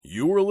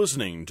You are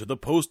listening to the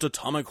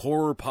Post-Atomic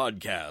Horror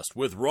Podcast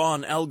with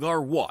Ron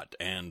Algar Watt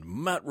and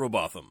Matt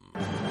Robotham.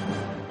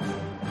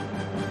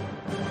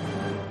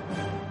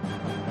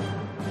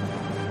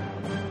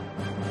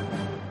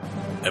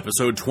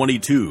 Episode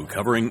 22,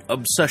 covering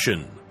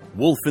Obsession,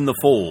 Wolf in the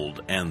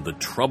Fold, and The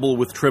Trouble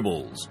with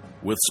Tribbles,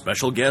 with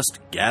special guest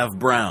Gav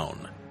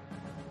Brown.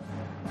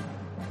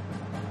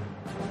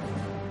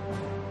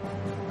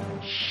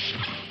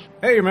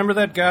 Hey, remember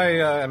that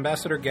guy,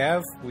 Ambassador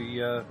Gav?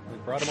 We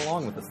brought him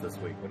along with us this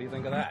week. What do you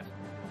think of that?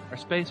 Our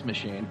space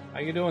machine. How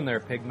you doing there,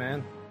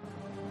 Pigman?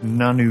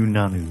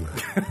 Nanu.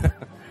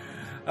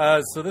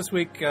 So this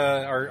week,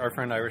 our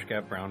friend Irish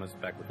Gav Brown is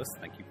back with us.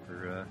 Thank you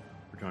for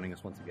joining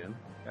us once again.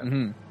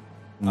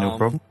 Mm-hmm. No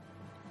problem.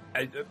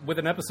 With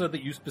an episode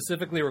that you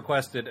specifically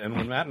requested, and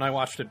when Matt and I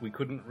watched it, we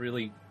didn't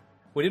really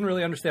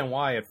understand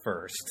why at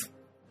first.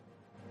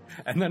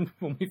 And then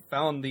when we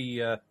found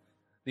the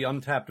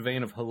untapped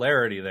vein of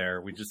hilarity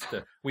there, we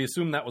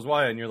assumed that was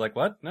why, and you're like,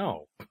 what?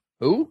 No.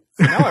 Who?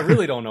 So now I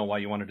really don't know why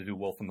you wanted to do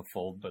Wolf in the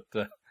Fold, but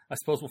I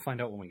suppose we'll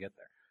find out when we get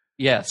there.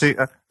 Yes. See,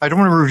 I don't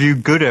want to review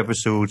good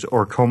episodes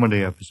or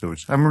comedy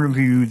episodes. I'm going to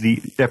review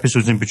the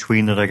episodes in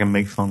between that I can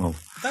make fun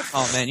of.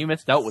 Oh, man, you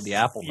missed out with the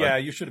apple. Yeah,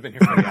 you should have been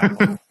here for the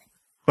apple.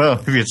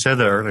 Well, if you had said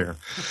that earlier.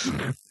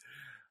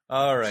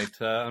 All right.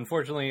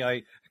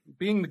 Unfortunately,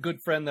 being the good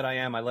friend that I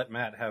am, I let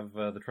Matt have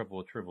the Trouble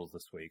with Tribbles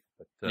this week.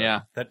 But yeah.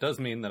 That does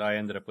mean that I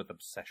ended up with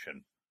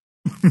Obsession.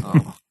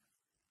 Oh.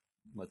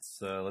 Let's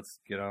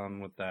get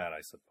on with that,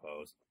 I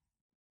suppose.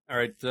 All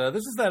right,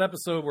 this is that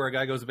episode where a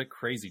guy goes a bit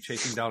crazy,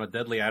 chasing down a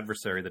deadly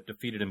adversary that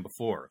defeated him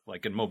before,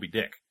 like in Moby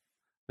Dick.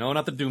 No,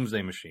 not the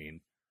Doomsday Machine.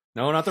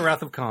 No, not the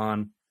Wrath of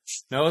Khan.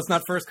 No, it's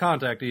not First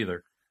Contact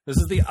either. This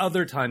is the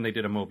other time they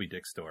did a Moby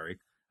Dick story,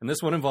 and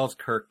this one involves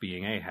Kirk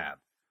being Ahab,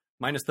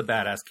 minus the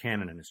badass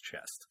cannon in his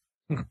chest.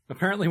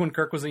 Apparently, when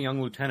Kirk was a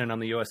young lieutenant on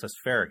the USS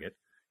Farragut,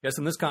 yes,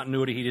 in this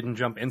continuity he didn't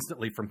jump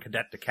instantly from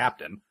cadet to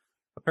captain.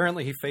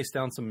 Apparently, he faced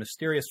down some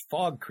mysterious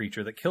fog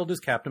creature that killed his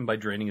captain by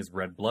draining his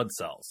red blood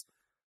cells.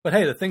 But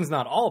hey, the thing's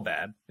not all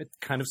bad. It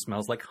kind of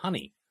smells like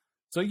honey.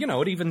 So,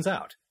 it evens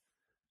out.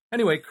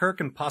 Anyway, Kirk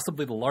and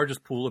possibly the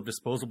largest pool of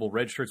disposable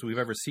red shirts we've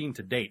ever seen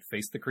to date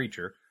face the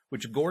creature,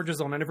 which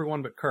gorges on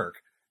everyone but Kirk,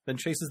 then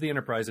chases the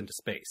Enterprise into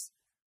space.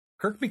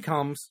 Kirk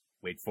becomes,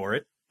 wait for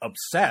it,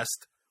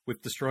 obsessed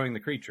with destroying the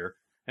creature,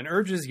 and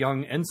urges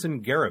young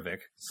Ensign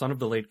Garavik, son of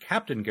the late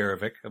Captain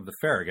Garavik of the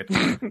Farragut,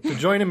 to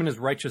join him in his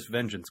righteous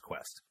vengeance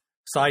quest.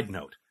 Side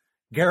note,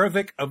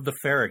 Garavik of the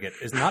Farragut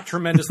is not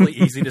tremendously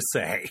easy to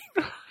say.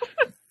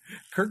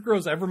 Kirk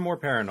grows ever more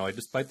paranoid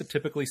despite the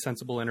typically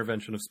sensible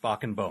intervention of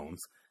Spock and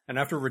Bones, and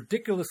after a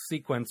ridiculous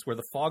sequence where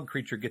the fog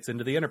creature gets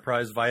into the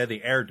Enterprise via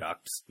the air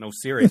ducts, no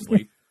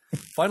seriously,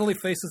 finally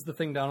faces the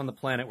thing down on the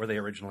planet where they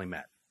originally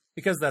met.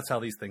 Because that's how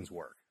these things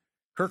work.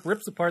 Kirk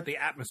rips apart the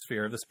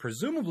atmosphere of this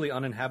presumably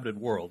uninhabited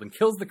world and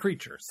kills the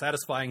creature,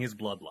 satisfying his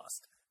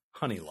bloodlust.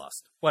 Honey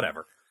lust.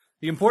 Whatever.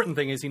 The important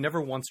thing is he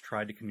never once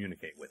tried to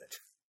communicate with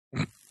it.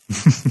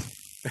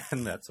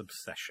 And that's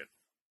Obsession.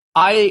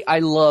 I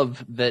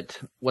love that,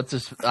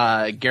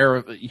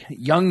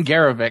 young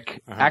Garavik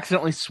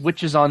accidentally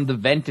switches on the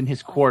vent in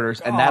his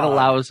quarters, and that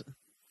allows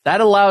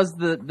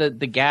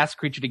the gas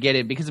creature to get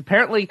in, because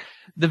apparently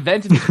the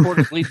vent in his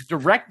quarters leads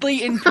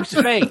directly into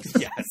space.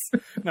 Yes.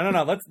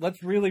 No.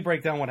 Let's really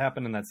break down what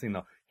happened in that scene,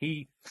 though.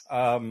 He,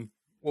 what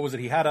was it?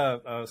 He had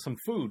some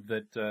food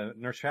that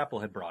Nurse Chapel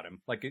had brought him.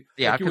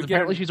 Because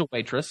apparently she's a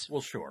waitress.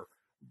 Well, sure.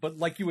 But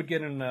like you would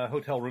get in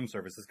hotel room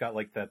service, it's got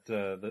like that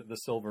the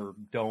silver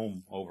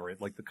dome over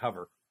it, like the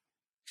cover.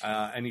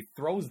 And he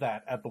throws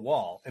that at the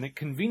wall, and it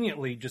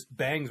conveniently just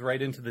bangs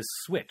right into this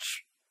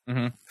switch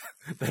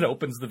that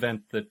opens the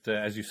vent that,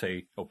 as you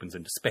say, opens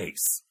into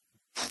space.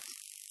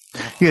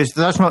 Yes,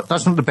 that's not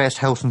the best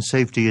health and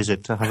safety, is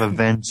it? To have a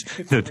vent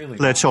that really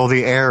lets all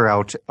the air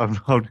out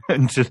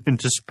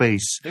into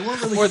space. They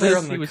weren't really clear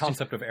on the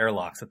concept of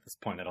airlocks at this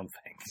point, I don't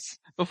think.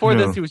 Before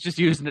this, he was just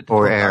using it to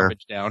throw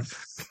garbage down.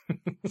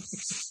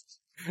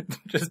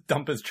 Just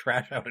dump his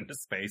trash out into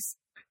space.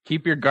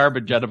 Keep your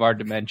garbage out of our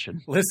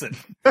dimension. Listen,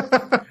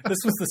 this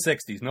was the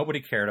 60s. Nobody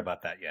cared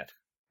about that yet.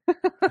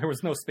 There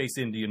was no space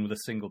Indian with a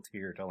single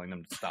tear telling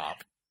them to stop.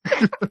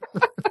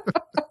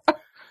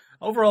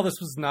 Overall, this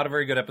was not a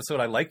very good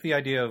episode. I like the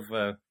idea of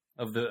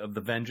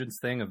the vengeance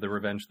thing, of the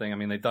revenge thing. I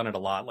mean, they've done it a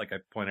lot, like I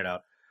pointed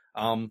out.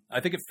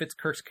 I think it fits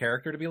Kirk's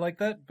character to be like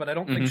that, but I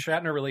don't think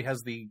Shatner really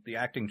has the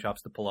acting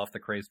chops to pull off the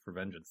crazed for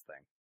vengeance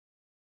thing.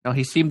 No,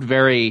 he seemed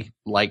very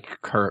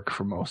like Kirk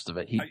for most of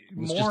it. He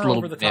was more just a little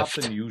over the top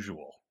than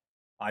usual,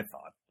 I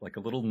thought. Like a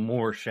little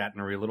more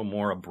Shatnery, a little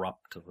more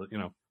abrupt.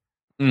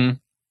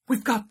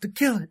 We've got to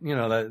kill it.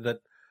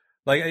 That.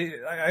 Like,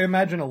 I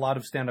imagine a lot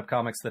of stand-up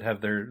comics that have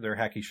their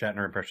hacky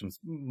Shatner impressions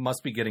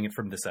must be getting it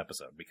from this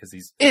episode, because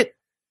he's a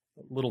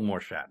little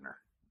more Shatner.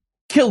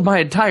 Killed my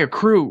entire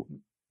crew.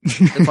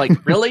 It's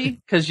like, really?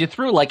 Because you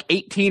threw like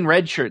 18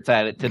 red shirts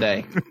at it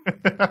today.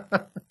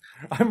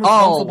 I'm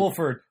responsible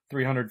for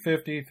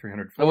 350,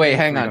 340, Oh, wait,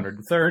 hang on.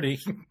 330.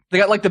 They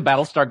got like the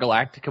Battlestar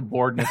Galactica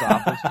board in his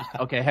office.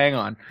 Okay, hang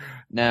on.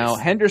 Now,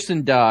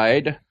 Henderson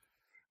died.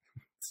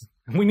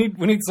 We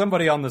need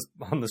somebody on this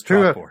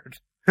chalkboard.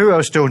 Who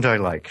else don't I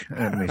like?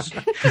 Let me see.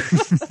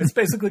 It's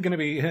basically going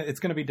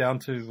to be down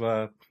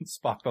to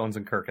Spock, Bones,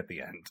 and Kirk at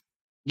the end.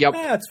 Yep.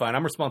 That's fine.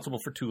 I'm responsible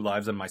for 2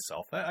 lives and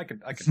myself. I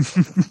could.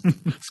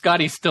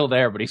 Scotty's still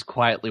there, but he's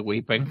quietly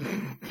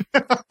weeping.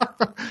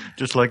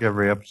 Just like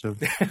every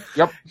episode.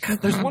 Yep.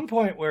 There's one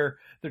point where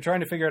they're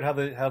trying to figure out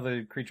how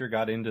the creature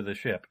got into the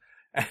ship.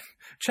 And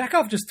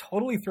Chekhov just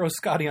totally throws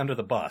Scotty under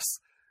the bus.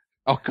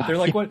 Oh, God. They're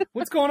like,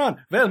 what's going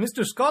on? Well,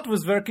 Mr. Scott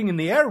was working in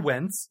the air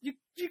vents. You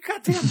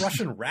goddamn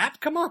Russian rat,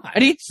 come on.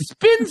 And he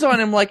spins on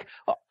him like,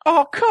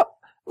 oh,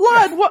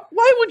 lad,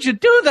 why would you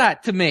do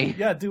that to me?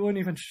 Yeah, Doohan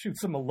even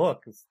shoots him a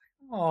look. It's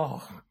like,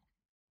 oh.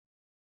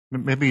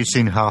 Maybe you've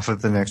seen half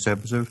of the next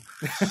episode.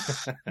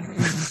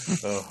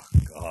 Oh,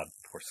 God,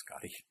 poor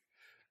Scotty.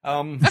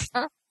 I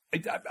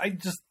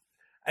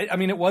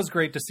mean, it was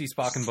great to see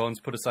Spock and Bones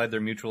put aside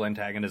their mutual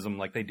antagonism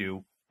like they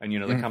do. And,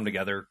 they come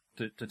together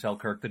to tell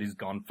Kirk that he's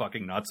gone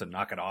fucking nuts and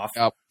knock it off.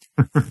 Yep.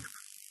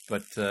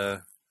 But,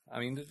 I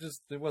mean,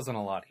 there wasn't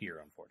a lot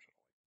here, unfortunately.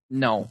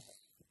 No.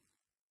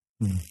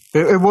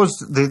 It was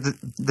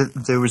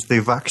there was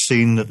the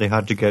vaccine that they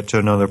had to get to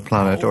another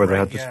planet, or they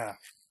had to,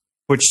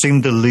 which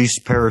seemed the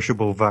least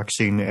perishable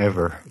vaccine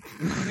ever.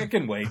 It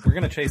can wait. We're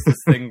going to chase this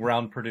thing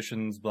round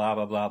perditions, blah,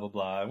 blah, blah, blah,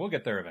 blah. We'll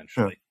get there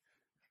eventually.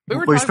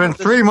 Yeah. We spent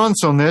 3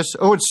 months on this.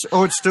 Oh,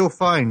 it's still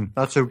fine.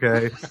 That's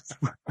okay.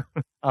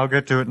 I'll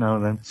get to it now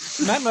then.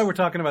 Matt and I were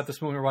talking about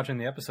this when we were watching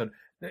the episode.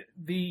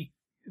 The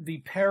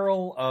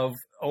peril of,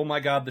 oh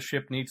my God, the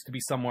ship needs to be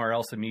somewhere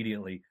else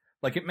immediately.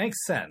 Like, it makes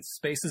sense.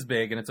 Space is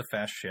big and it's a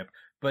fast ship,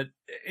 but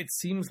it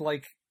seems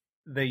like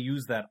they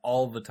use that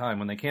all the time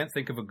when they can't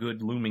think of a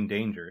good looming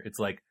danger. It's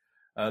like,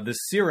 this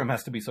serum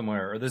has to be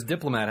somewhere, or this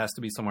diplomat has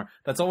to be somewhere.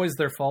 That's always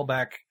their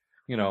fallback,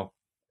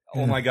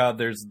 oh my God,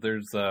 there's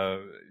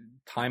a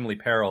timely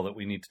peril that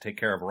we need to take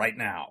care of right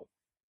now.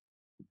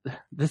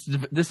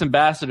 This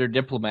ambassador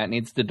diplomat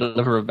needs to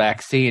deliver a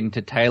vaccine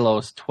to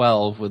Talos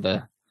 12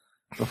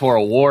 before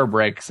a war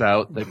breaks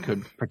out that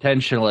could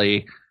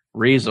potentially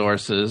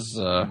resources,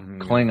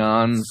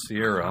 Klingons.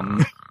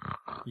 Serum.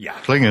 Yeah.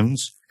 Klingons.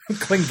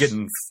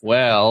 Klingons.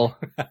 Well,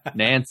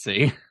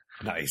 Nancy.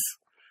 Nice.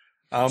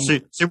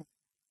 See,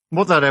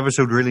 what that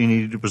episode really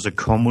needed was a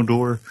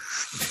Commodore.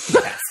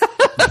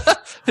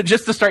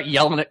 Just to start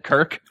yelling at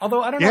Kirk.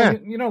 Although, I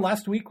don't know,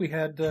 last week we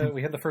had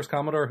the first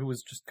Commodore who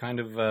was just kind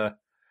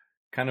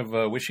of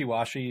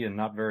wishy-washy and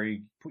not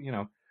very,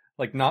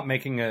 like not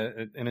making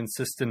an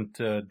insistent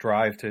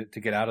drive to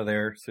get out of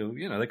there. So,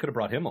 they could have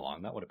brought him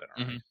along. That would have been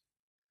all right. Mm-hmm.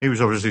 He was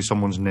obviously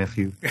someone's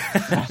nephew.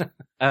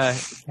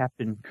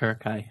 Captain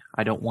Kirk,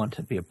 I don't want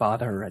to be a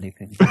bother or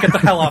anything. Get the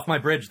hell off my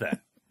bridge, then.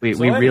 We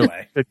really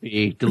should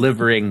be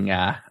delivering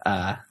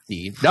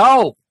the...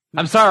 No!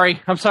 I'm sorry.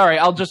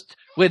 I'll just...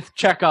 With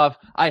Chekhov,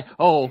 And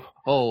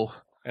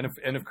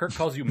if Kirk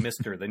calls you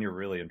Mister, then you're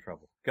really in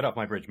trouble. Get off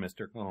my bridge,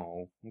 Mister.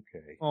 Oh,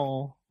 okay.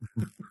 Oh,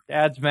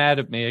 Dad's mad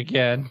at me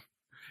again.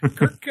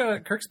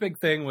 Kirk's big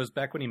thing was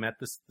back when he met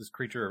this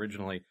creature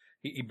originally.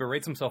 He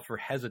berates himself for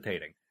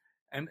hesitating,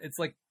 and it's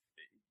like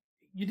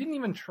you didn't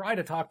even try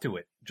to talk to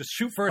it. Just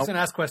shoot first and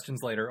ask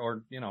questions later,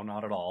 or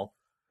not at all.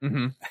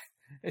 Mm-hmm.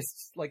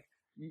 It's like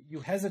you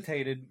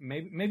hesitated.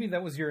 Maybe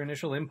that was your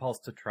initial impulse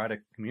to try to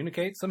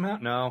communicate somehow.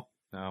 No,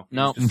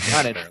 not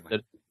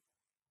it.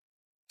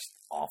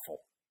 Awful.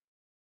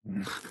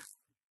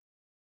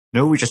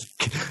 No, he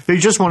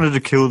just wanted to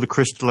kill the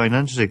crystalline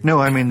entity. No,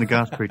 I mean the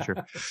gas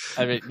creature.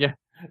 I mean, yeah.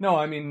 No,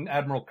 I mean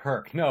Admiral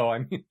Kirk. No, I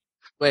mean...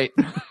 Wait.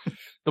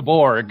 The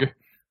Borg.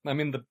 I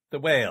mean the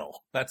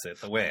whale. That's it,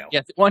 the whale.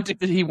 Yes,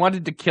 he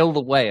wanted to kill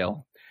the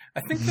whale.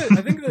 I think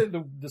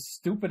the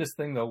stupidest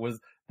thing though was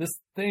this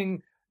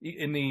thing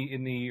in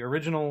the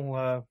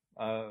original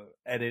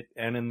edit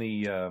and in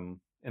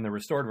the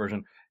restored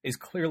version is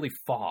clearly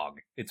fog.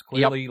 It's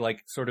clearly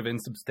like sort of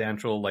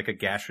insubstantial, like a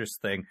gaseous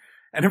thing.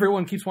 And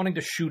everyone keeps wanting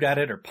to shoot at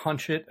it or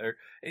punch it.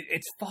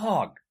 It's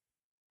fog.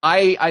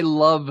 I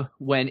love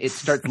when it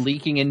starts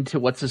leaking into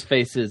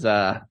what's-his-face's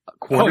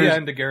quarters. Oh, yeah,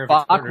 into Garrett's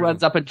Spock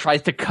runs up and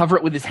tries to cover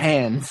it with his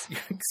hands.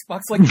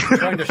 Spock's like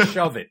trying to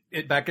shove it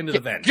back into the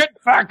vent. Get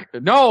back!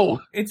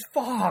 No! It's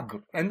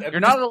fog! And you're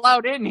not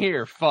allowed in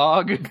here,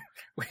 fog.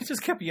 We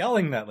just kept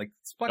yelling that. Like,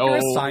 Spock, you're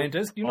a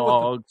scientist. You know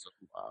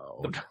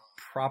what the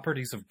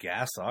properties of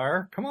gas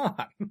are? Come on.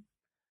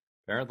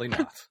 Apparently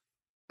not.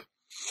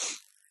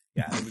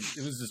 Yeah, it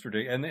was just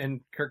ridiculous.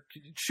 And Kirk,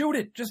 shoot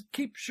it. Just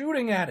keep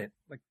shooting at it.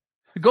 Like,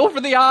 go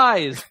for the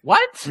eyes.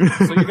 What? So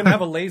you're going to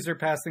have a laser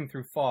passing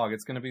through fog.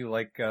 It's going to be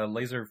like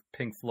laser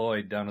Pink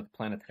Floyd down at the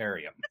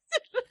planetarium.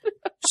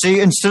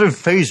 See, instead of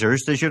phasers,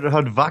 they should have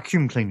had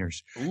vacuum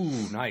cleaners.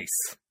 Ooh, nice.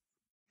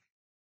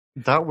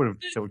 That would have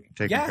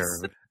taken care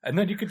of it. And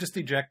then you could just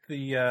eject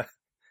the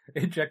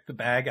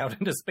bag out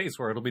into space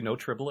where it'll be no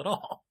Tribble at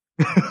all.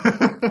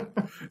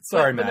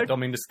 Sorry, Matt. Don't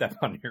mean to step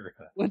on your.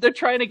 When they're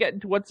trying to get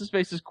into what's his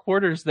face's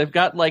quarters, they've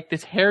got like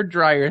this hair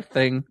dryer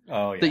thing.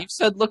 Oh yeah. That you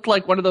said looked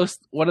like one of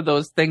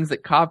those things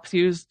that cops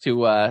use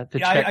to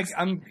check.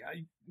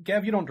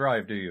 Gav, you don't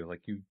drive, do you?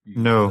 Like you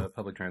No. use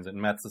public transit,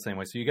 and Matt's the same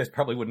way. So you guys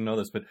probably wouldn't know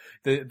this, but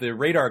the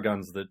radar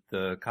guns that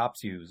the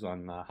cops use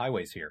on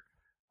highways here,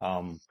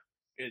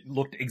 it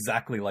looked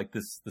exactly like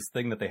this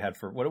thing that they had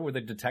for what were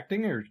they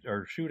detecting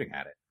or shooting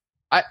at it?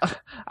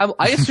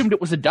 I assumed it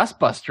was a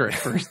dustbuster at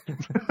first.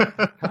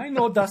 I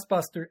know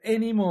dustbuster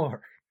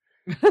anymore.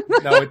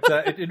 No,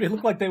 it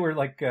looked like they were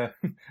like,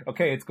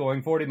 okay, it's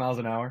going 40 miles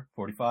an hour,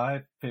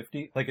 45,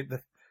 50. Like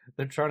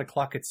they're trying to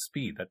clock its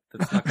speed.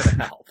 That's not going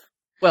to help.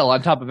 Well,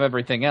 on top of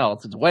everything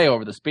else, it's way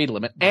over the speed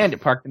limit, and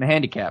it parked in a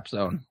handicap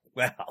zone.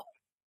 Well,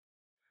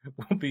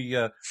 we'll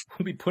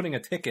be putting a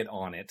ticket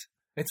on it.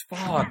 It's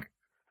fog.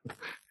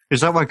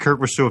 Is that why Kirk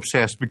was so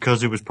obsessed?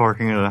 Because it was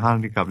parking in a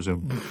handicap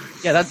zone?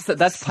 Yeah,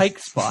 that's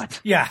Pike's spot.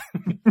 Yeah,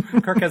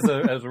 Kirk has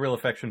a real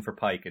affection for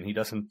Pike, and he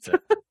doesn't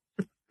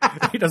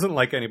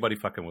like anybody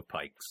fucking with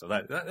Pike. So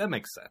that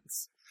makes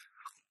sense.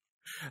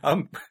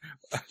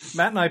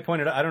 Matt and I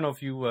pointed out, I don't know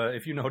if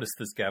you noticed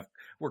this, Gav.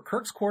 Were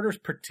Kirk's quarters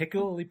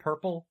particularly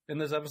purple in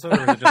this episode,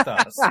 or is it just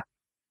us?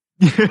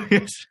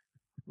 Yes.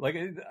 Like,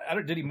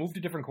 did he move to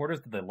different quarters?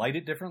 Did they light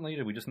it differently?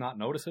 Did we just not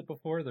notice it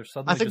before? They're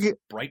suddenly just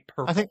bright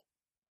purple.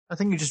 I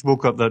think he just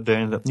woke up that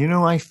day and thought,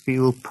 I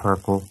feel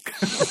purple.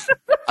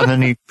 And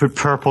then he put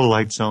purple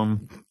lights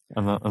on,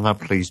 and that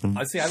pleased him.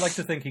 I like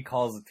to think he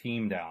calls the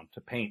team down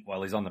to paint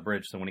while he's on the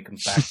bridge, so when he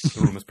comes back,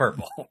 the room is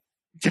purple.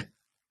 There's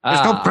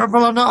not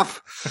purple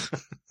enough.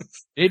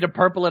 You need to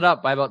purple it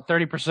up by about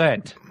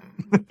 30%.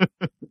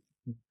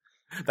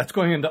 That's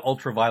going into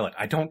ultraviolet.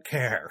 I don't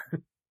care.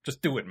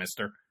 Just do it,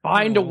 mister.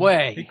 Find a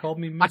way. He called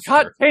me mister.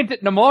 I can't paint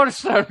it no more,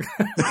 sir.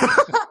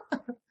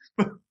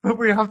 But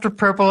we have to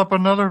purple up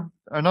another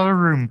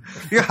room.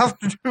 You have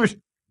to do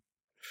it.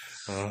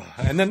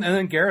 And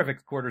then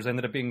Garevik's quarters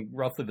ended up being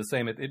roughly the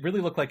same. It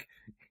really looked like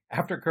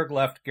after Kirk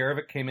left,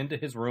 Garevik came into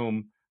his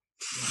room,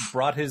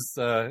 brought his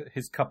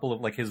couple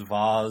of like his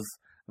vase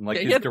and like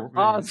his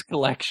vase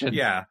collection.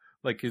 Yeah,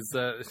 like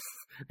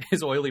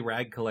his oily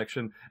rag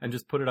collection, and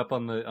just put it up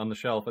on the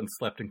shelf and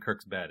slept in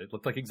Kirk's bed. It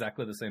looked like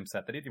exactly the same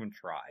set. They didn't even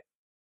try.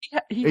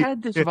 He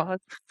had this vase.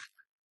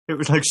 It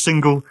was like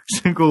single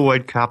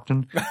white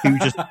captain. He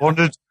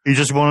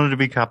just wanted to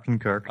be Captain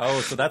Kirk.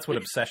 Oh, so that's what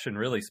obsession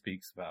really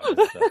speaks about.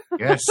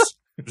 Yes,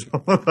 it's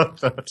all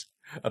about that.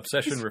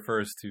 Obsession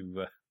refers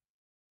to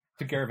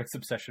Garevik's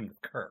obsession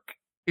with Kirk.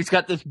 He's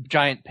got this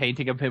giant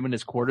painting of him in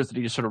his quarters that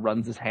he just sort of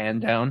runs his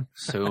hand down.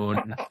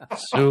 Soon.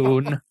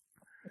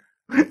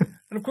 And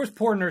of course,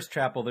 poor Nurse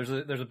Chapel. There's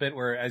a bit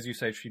where, as you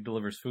say, she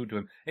delivers food to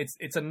him.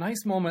 It's a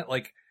nice moment.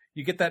 Like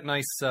you get that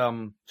nice.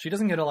 She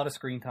doesn't get a lot of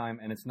screen time,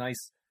 and it's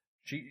nice.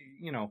 She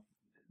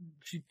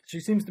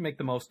seems to make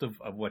the most of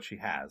what she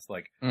has.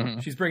 Like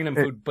she's bringing him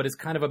food, but it's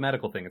kind of a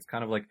medical thing. It's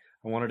kind of like,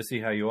 I wanted to see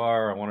how you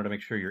are. I wanted to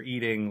make sure you're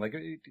eating. Like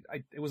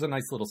it was a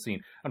nice little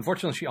scene.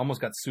 Unfortunately, she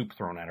almost got soup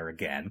thrown at her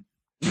again,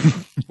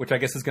 which I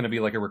guess is going to be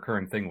like a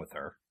recurring thing with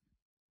her.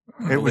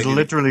 That was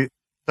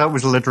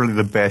literally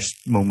the best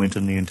moment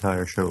in the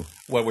entire show.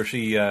 What, where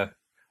she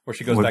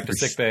goes back to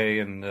sickbay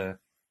and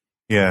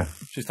yeah,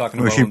 she's talking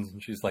to Bones,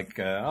 and she's like,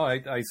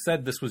 I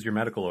said this was your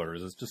medical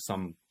orders. It's just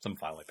some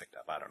file I picked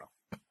up. I don't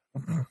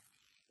know.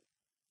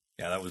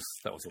 Yeah, that was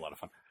a lot of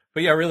fun.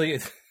 But yeah, really,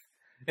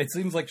 it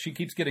seems like she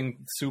keeps getting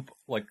soup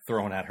like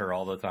thrown at her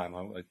all the time.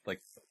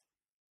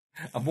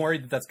 I'm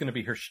worried that's going to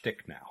be her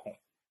shtick now.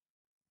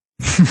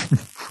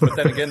 But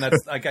then again,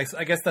 I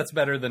guess that's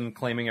better than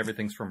claiming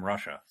everything's from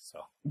Russia. So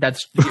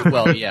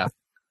yeah.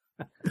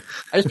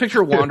 I just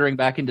picture wandering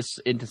back into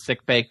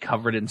sickbay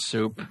covered in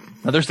soup.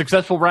 Another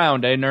successful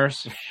round, eh,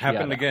 nurse?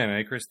 Happened again,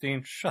 eh,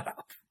 Christine? Shut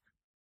up.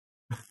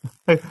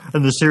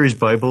 In the series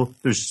Bible,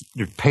 there's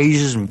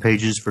pages and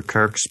pages for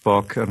Kirk,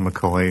 Spock, and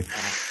McCoy.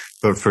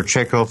 But for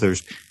Chekhov,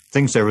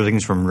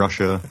 everything's from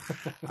Russia.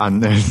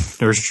 And then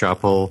Nurse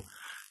Chapel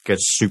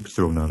gets soup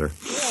thrown at her.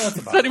 Yeah,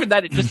 it's not even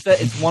that.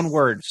 It's one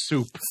word,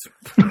 soup.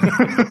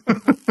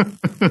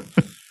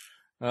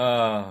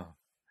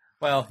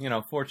 Well,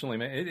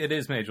 fortunately, it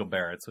is Majel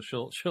Barrett, so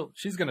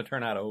she's going to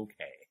turn out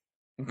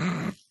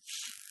okay.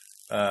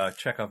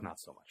 Chekhov, not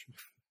so much.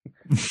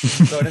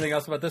 So, anything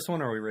else about this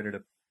one, or are we ready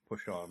to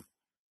push on?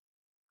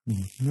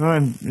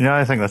 Yeah,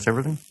 I think that's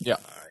everything. Yeah. All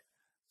right.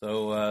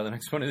 So the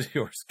next one is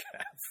yours,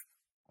 Gav.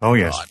 Oh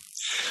yes.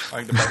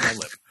 Trying to bite my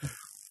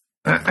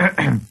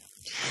lip.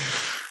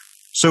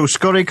 So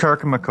Scotty,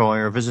 Kirk, and McCoy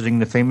are visiting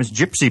the famous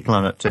Gypsy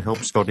planet to help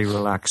Scotty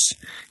relax.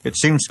 It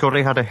seems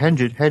Scotty had a head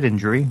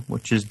injury,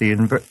 which is the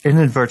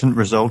inadvertent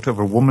result of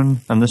a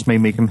woman, and this may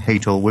make him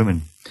hate all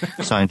women.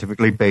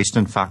 Scientifically based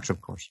in fact,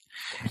 of course.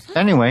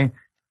 Anyway,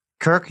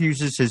 Kirk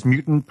uses his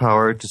mutant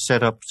power to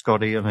set up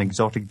Scotty an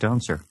exotic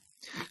dancer.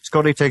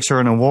 Scotty takes her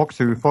on a walk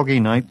through a foggy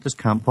night. This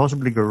can't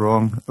possibly go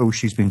wrong. Oh,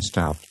 she's been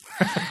stabbed.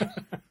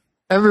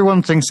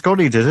 Everyone thinks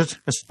Scotty did it,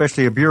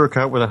 especially a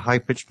bureaucrat with a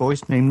high-pitched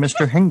voice named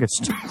Mr.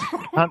 Hengist.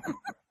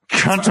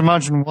 Can't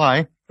imagine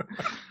why.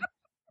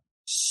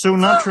 So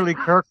naturally,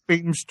 Kirk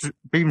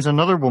beams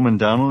another woman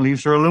down and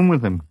leaves her alone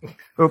with him.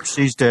 Oops,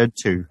 he's dead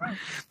too.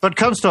 But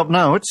can't stop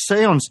now. It's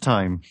seance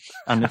time.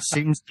 And it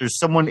seems there's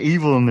someone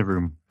evil in the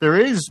room. There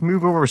is.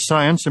 Move over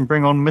science and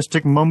bring on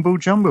mystic mumbo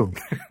jumbo.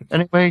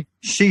 Anyway,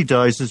 she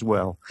dies as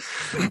well.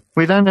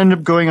 We then end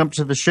up going up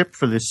to the ship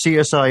for the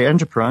CSI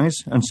Enterprise,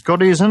 and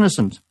Scotty is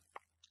innocent.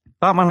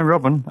 Batman and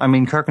Robin,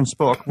 Kirk and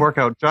Spock, work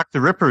out Jack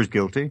the Ripper is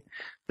guilty.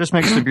 This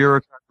makes the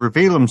bureaucrat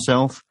reveal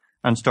himself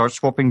and start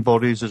swapping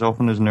bodies as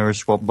often as nerds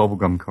swap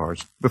bubblegum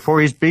cards,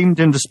 before he's beamed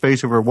into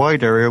space over a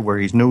wide area where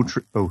he's no...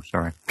 Oh,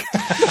 sorry.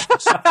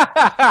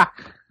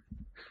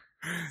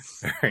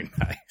 Very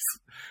nice.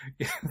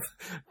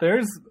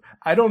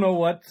 I don't know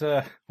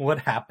what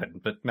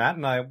happened, but Matt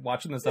and I,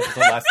 watching this episode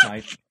last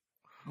night,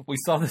 we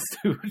saw this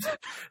dude.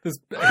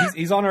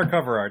 He's on our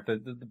cover art,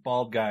 the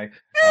bald guy.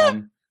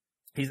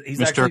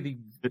 He's actually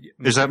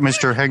Is that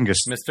Mr.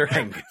 Hengist? Mr.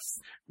 Hengist.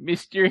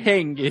 Mr.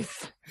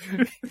 Hengist.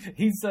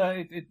 He's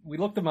we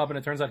looked him up, and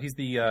it turns out he's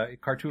the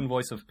cartoon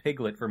voice of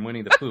Piglet from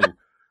Winnie the Pooh,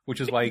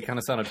 which is why he kind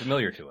of sounded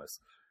familiar to us.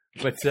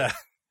 But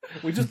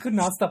we just could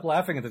not stop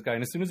laughing at this guy.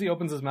 And as soon as he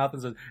opens his mouth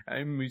and says,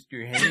 "I'm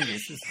Mr.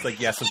 Hengist," it's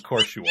like, yes, of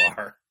course you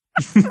are.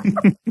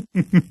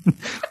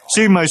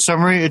 See my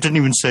summary? It didn't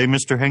even say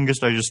Mr.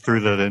 Hengist. I just threw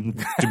that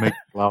in to make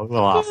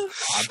laugh.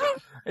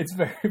 It's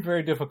very,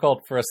 very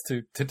difficult for us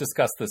to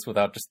discuss this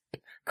without just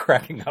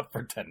cracking up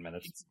for 10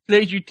 minutes. It's a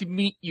pleasure to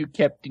meet you,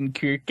 Captain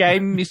Kirk.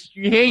 I'm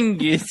Mr.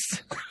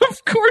 Hengist.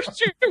 Of course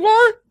you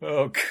are.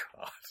 Oh,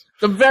 God.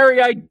 The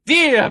very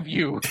idea of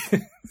you.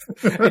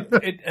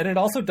 It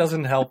also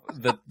doesn't help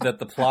that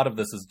the plot of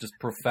this is just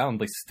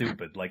profoundly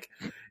stupid. Like,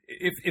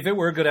 if it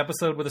were a good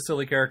episode with a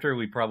silly character,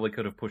 we probably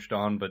could have pushed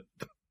on, but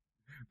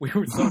we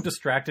were so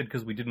distracted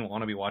because we didn't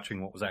want to be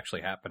watching what was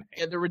actually happening.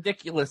 Yeah, the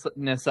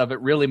ridiculousness of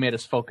it really made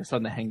us focus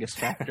on the Hengist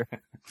factor.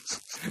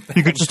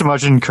 You could just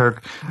imagine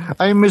Kirk,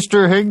 "I'm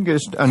Mr.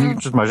 Hengist," and you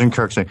could just imagine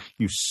Kirk saying,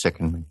 "You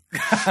sicken me."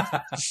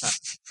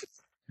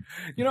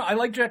 I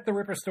like Jack the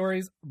Ripper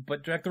stories,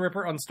 but Jack the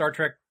Ripper on Star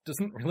Trek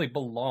doesn't really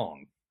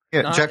belong.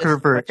 Yeah, Jack the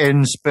Ripper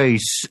in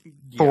space,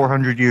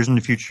 400 years in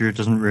the future,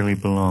 doesn't really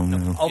belong.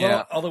 No.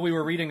 Although we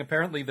were reading,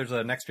 apparently there's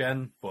a Next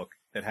Gen book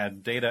that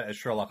had Data as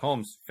Sherlock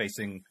Holmes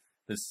facing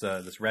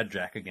this Red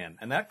Jack again,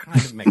 and that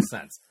kind of makes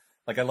sense.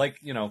 Like, I like,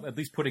 at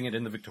least putting it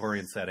in the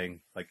Victorian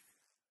setting. Like,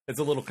 it's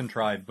a little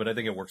contrived, but I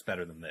think it works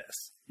better than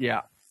this.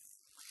 Yeah.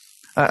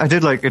 I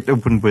did like it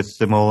opened with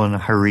them all in a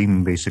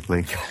harem,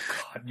 basically. Oh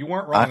God, you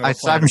weren't wrong.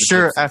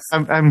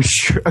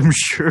 I'm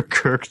sure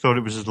Kirk thought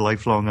it was his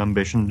lifelong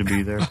ambition to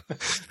be there.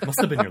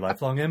 Must have been your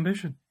lifelong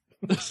ambition.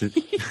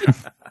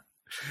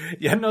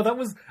 Yeah, no, that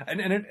was,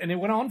 and it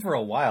went on for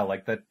a while.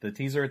 Like the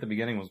teaser at the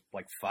beginning was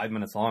like 5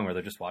 minutes long, where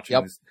they're just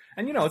watching this.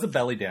 And it's a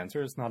belly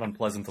dancer. It's not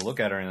unpleasant to look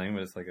at or anything,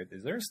 but it's like,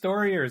 is there a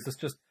story, or is this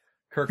just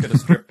Kirk at a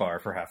strip bar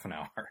for half an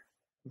hour?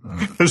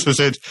 This is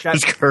it.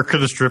 It's Kirk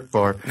at a strip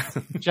bar.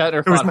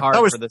 Chatter fought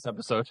hard for this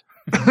episode.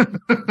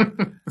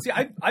 See,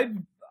 I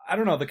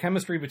don't know, the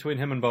chemistry between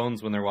him and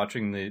Bones when they're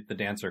watching the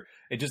dancer,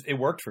 it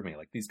worked for me.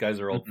 Like, these guys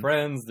are old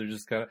friends. They're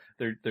just kind of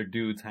they're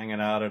dudes hanging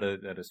out at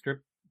a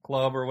strip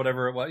club or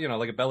whatever it was,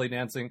 like a belly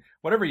dancing,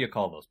 whatever you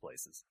call those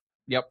places.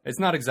 Yep. They're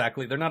not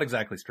exactly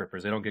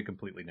strippers. They don't get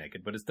completely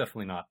naked, but it's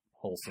definitely not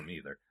wholesome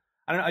either.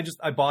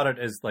 I bought it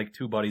as like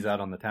two buddies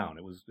out on the town.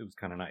 It was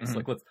kind of nice.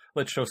 Mm-hmm. Like,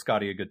 let's show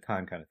Scotty a good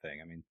time kind of thing.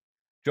 I mean,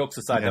 jokes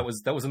aside, that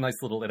was a nice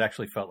little. It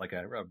actually felt like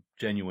a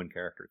genuine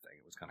character thing.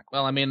 It was kind of cool.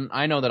 Well, I mean,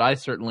 I know that I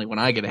certainly, when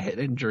I get a head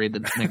injury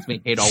that makes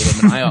me hate all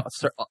women,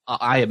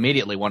 I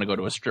immediately want to go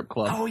to a strip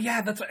club. Oh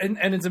yeah, that's and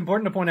it's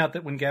important to point out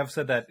that when Gav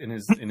said that in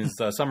his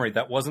summary,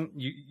 that wasn't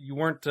you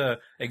weren't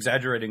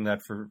exaggerating that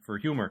for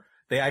humor.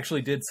 They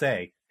actually did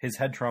say his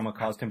head trauma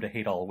caused him to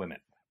hate all women.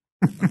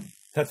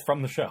 That's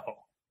from the show.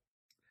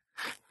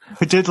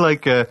 I did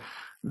like the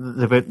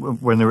bit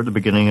when they were at the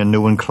beginning and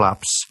no one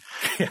claps.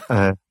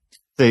 Yeah.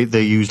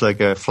 They use like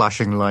a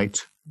flashing light,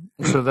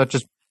 so that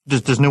just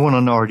does no one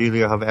on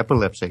Ardelia have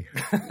epilepsy?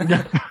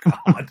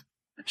 God.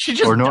 She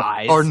just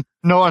dies. Or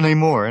not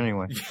anymore,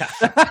 anyway.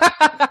 Yeah.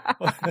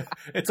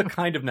 It's a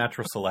kind of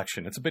natural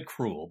selection. It's a bit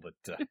cruel, but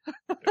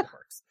it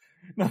works.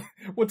 No,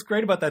 what's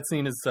great about that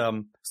scene is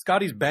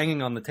Scotty's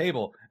banging on the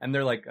table, and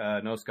they're like,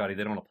 "No, Scotty,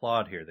 they don't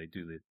applaud here.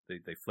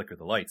 They flicker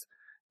the lights."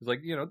 He's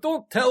like,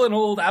 "Don't tell an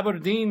old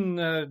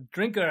Aberdeen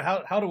drinker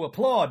how to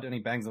applaud." And he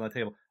bangs on the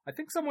table. I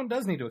think someone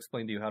does need to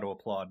explain to you how to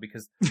applaud,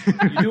 because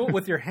you do it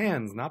with your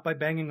hands, not by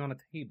banging on a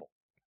table.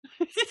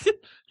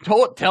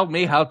 Don't tell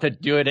me how to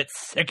do it. It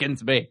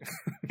sickens me.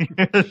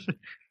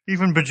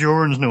 Even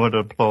Bajorans know how to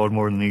applaud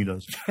more than he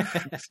does.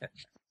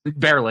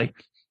 Barely.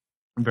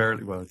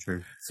 Well,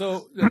 true.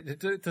 So,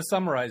 to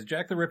summarize,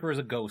 Jack the Ripper is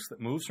a ghost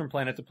that moves from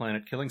planet to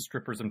planet, killing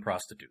strippers and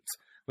prostitutes.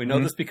 We know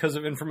this because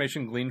of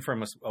information gleaned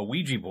from a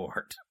Ouija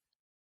board.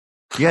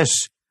 Yes,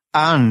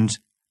 and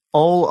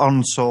all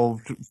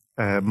unsolved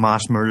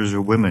mass murders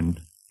of women.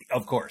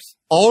 Of course.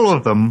 All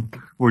of them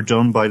were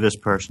done by this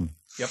person.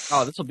 Yep.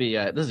 Oh, this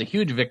is a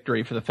huge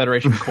victory for the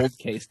Federation Cold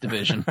Case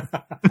Division.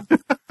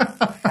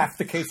 Half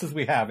the cases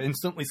we have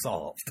instantly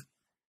solved.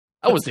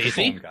 That was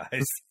easy,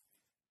 guys.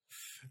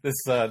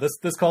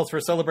 This calls for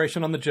a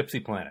celebration on the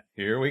Gypsy planet.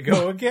 Here we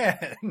go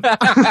again.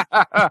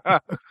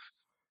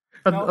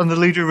 And the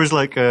leader was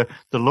like, the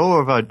law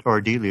of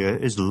Ardelia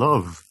is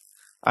love.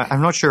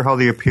 I'm not sure how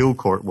the appeal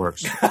court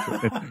works in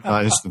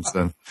that instance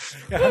then.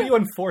 Yeah, how do you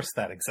enforce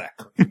that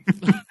exactly?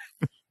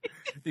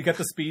 You got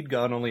the speed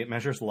gun, only it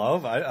measures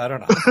love? I don't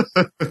know.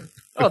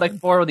 Oh, they can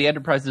borrow the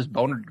Enterprise's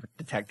boner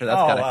detector.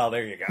 That's wow,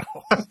 there you go.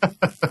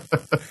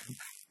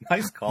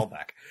 Nice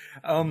callback.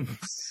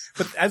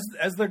 But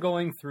as they're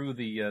going through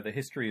the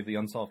history of the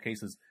unsolved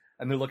cases,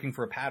 and they're looking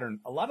for a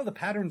pattern, a lot of the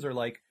patterns are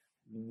like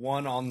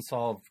one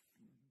unsolved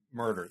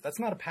murder. That's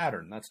not a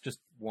pattern. That's just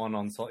one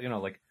unsolved,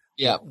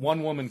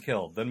 one woman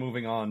killed, then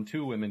moving on,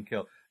 2 women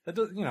killed. That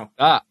does,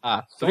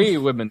 3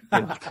 women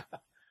killed.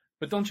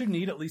 But don't you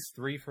need at least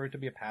 3 for it to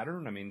be a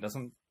pattern? I mean,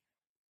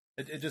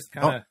 it just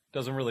kind of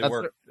doesn't really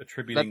work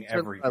attributing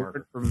every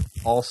murder from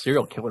all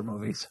serial killer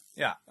movies.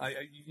 Yeah,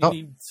 you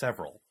need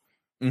several.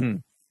 Mm-hmm.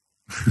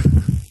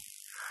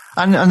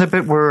 And the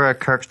bit where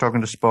Kirk's talking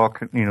to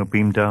Spock,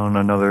 beam down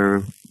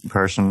another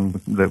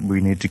person that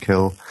we need to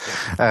kill.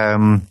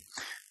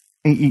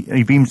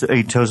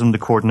 He tells him the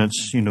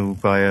coordinates,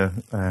 via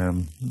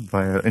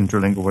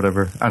Interlink or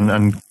whatever,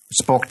 and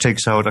Spock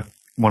takes out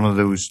one of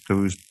those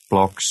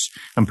blocks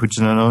and puts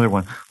in another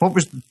one. What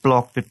was the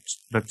block that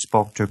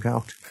Spock took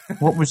out?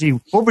 What was he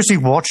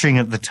watching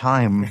at the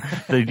time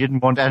that he didn't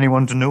want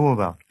anyone to know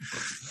about?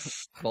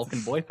 Vulcan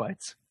boy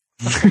fights.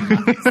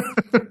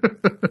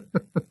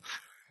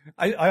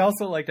 I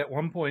also liked at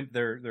one point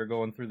they're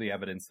going through the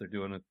evidence, they're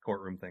doing a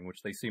courtroom thing,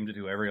 which they seem to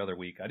do every other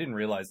week. I didn't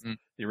realize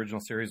the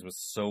original series was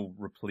so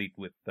replete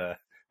with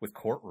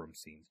courtroom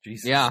scenes.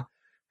 Jesus. Yeah.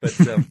 But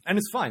and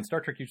it's fine. Star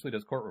Trek usually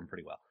does courtroom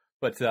pretty well.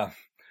 But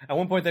at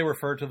one point they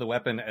refer to the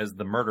weapon as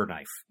the murder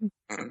knife.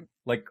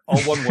 Like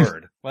all one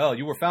word. Well,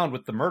 you were found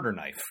with the murder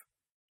knife.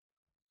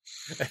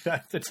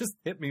 It just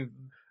hit me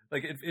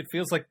like it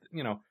feels like,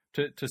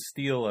 to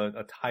steal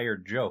a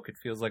tired joke, it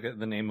feels like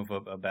the name of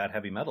a bad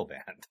heavy metal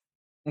band.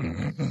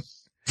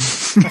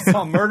 I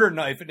saw Murder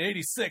Knife in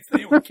 '86.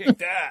 They were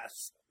kicked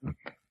ass.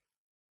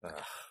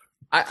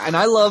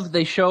 I love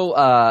they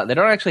show they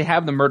don't actually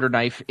have the murder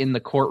knife in the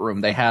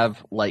courtroom. They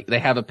have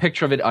a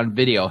picture of it on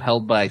video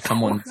held by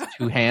someone's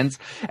 2 hands,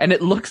 and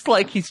it looks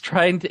like he's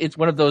trying to. It's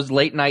one of those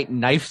late night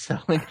knife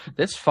selling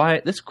this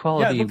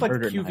quality. Yeah, it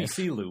looked like a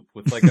QVC knife. loop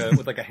with like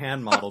a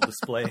hand model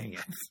displaying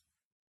it.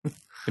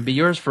 It'd be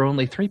yours for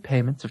only 3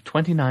 payments of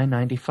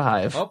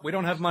 $29.95. Oh, we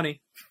don't have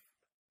money.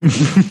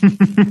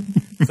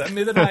 Send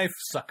me the knife,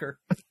 sucker.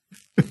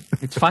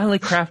 It's finely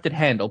crafted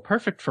handle,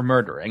 perfect for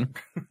murdering.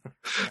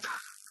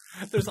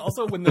 There's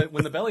also when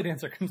the belly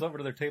dancer comes over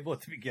to their table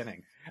at the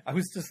beginning. I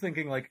was just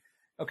thinking, like,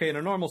 okay, in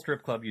a normal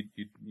strip club, you'd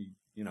give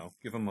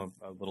them a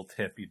little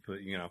tip. You'd put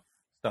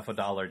stuff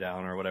 $1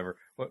 down or whatever.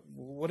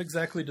 What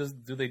exactly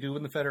do they do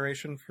in the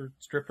Federation for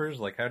strippers?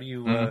 Like, how do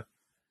you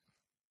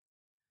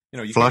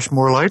you flash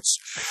more lights?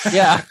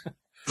 Yeah.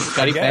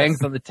 Scotty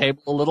bangs on the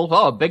table a little.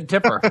 Oh, big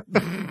tipper.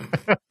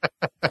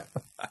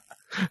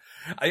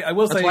 I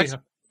will say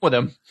with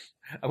him.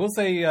 I will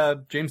say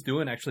James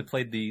Doohan actually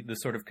played the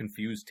sort of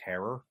confused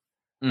terror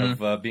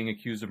of being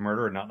accused of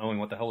murder and not knowing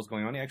what the hell was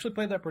going on. He actually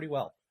played that pretty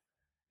well.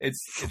 It's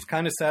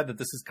kind of sad that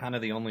this is kind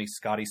of the only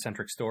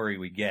Scotty-centric story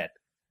we get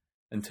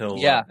until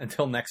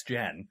next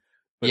gen.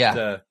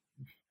 But,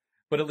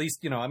 but at least,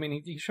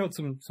 he showed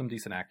some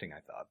decent acting, I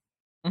thought.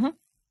 Mm-hmm.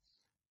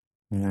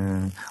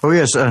 Yeah. Oh,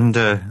 yes, and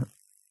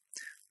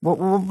what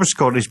was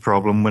Scotty's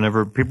problem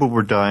whenever people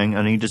were dying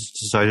and he just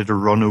decided to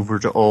run over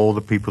to all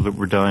the people that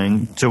were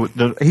dying so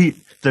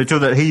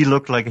that he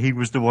looked like he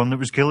was the one that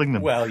was killing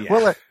them? Well,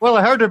 yeah. Well,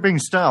 I heard her being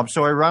stabbed,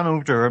 so I ran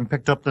over to her and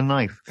picked up the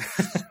knife.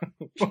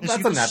 Well,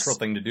 that's a natural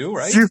thing to do,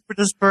 right?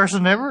 Stupidest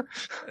person ever.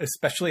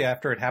 Especially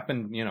after it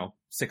happened,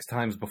 6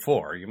 times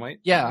before. You might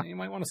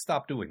want to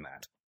stop doing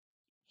that.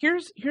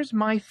 Here's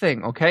my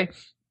thing, okay?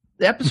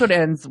 The episode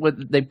ends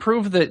with they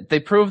prove that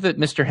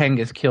Mr.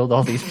 Hengist killed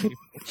all these people.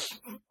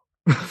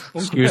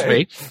 Excuse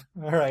me.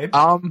 All right.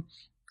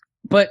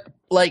 But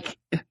like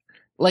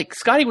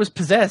Scotty was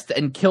possessed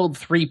and killed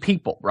 3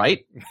 people,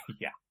 right?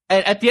 Yeah.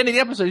 And at the end of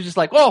the episode, he's just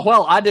like, "Oh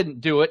well, I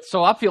didn't do it,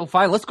 so I feel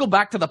fine. Let's go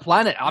back to the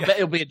planet. I bet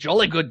it'll be a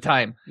jolly good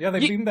time." Yeah, they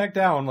beam back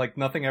down like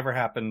nothing ever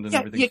happened and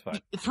everything's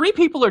fine. 3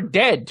 people are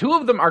dead. 2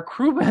 of them are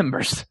crew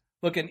members.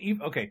 Look,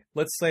 okay,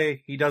 let's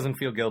say he doesn't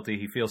feel guilty.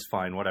 He feels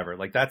fine. Whatever.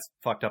 Like that's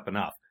fucked up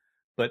enough.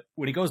 But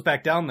when he goes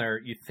back down there,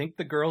 you think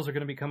the girls are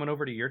going to be coming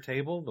over to your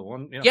table? The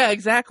one, yeah,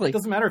 exactly. It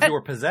doesn't matter if you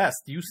were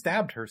possessed; you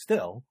stabbed her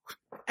still.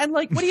 And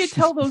what do you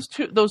tell those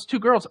two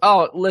girls?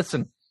 Oh,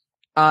 listen,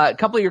 a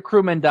couple of your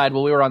crewmen died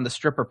while we were on the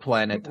stripper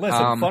planet.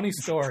 Listen, funny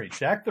story.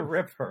 Jack the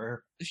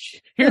Ripper.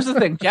 Here's the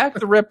thing, Jack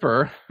the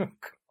Ripper.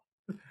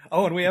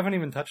 Oh, and we haven't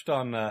even touched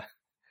on.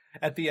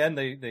 At the end,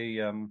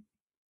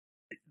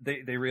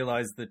 they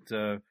realize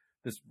that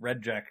this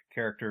Red Jack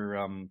character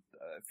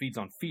feeds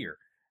on fear.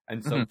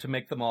 And so to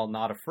make them all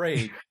not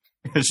afraid,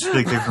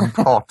 they give them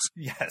pots.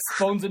 Yes,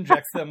 Bones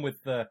injects them with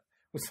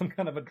some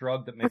kind of a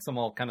drug that makes them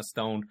all kind of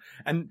stoned.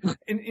 And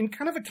in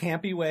kind of a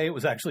campy way, it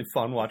was actually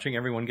fun watching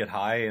everyone get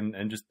high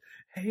and just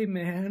hey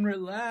man,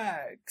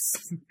 relax.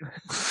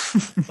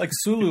 Like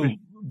Sulu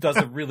does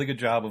a really good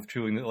job of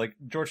chewing. Like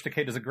George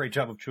Takei does a great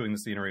job of chewing the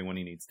scenery when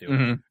he needs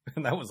to,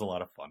 and that was a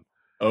lot of fun.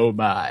 Oh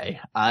my,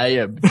 I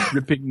am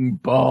tripping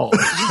balls.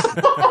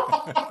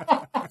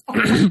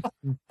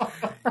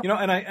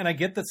 And I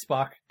get that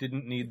Spock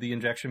didn't need the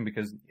injection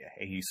because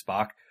hey, he's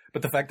Spock.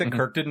 But the fact that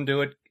Kirk didn't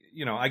do it,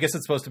 I guess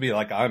it's supposed to be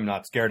like, I'm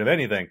not scared of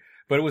anything.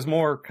 But it was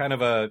more kind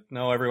of a,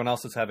 no, everyone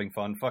else is having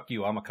fun. Fuck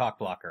you, I'm a cock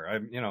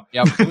blocker.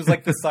 It was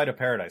like this side of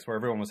paradise where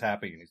everyone was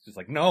happy. And he's just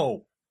like,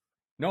 no,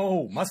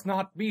 must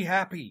not be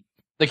happy.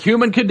 The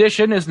human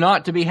condition is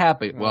not to be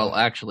happy. Well,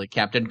 actually,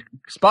 Captain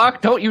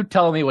Spock, don't you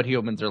tell me what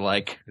humans are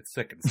like. It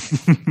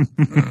sickens.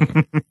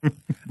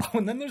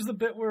 And then there's the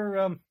bit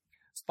where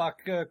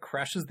Spock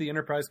crashes the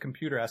Enterprise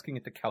computer asking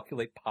it to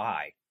calculate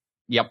pi.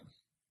 Yep.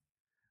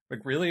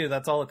 Like, really?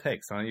 That's all it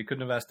takes, huh? You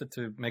couldn't have asked it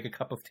to make a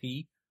cup of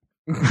tea?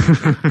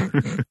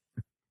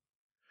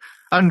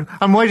 And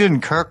why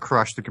didn't Kirk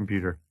crash the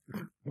computer?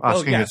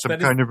 Asking it some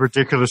kind of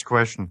ridiculous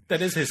question.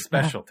 That is his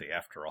specialty,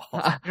 after all.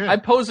 I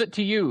pose it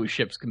to you,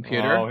 ship's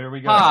computer. Oh, here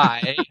we go.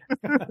 Hi.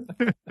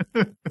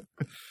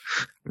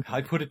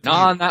 I put it to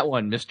on that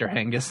one, Mr.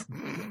 Hangus.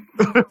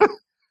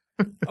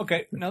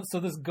 Okay, now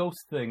so this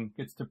ghost thing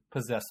gets to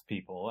possess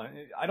people.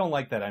 I don't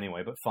like that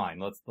anyway, but fine.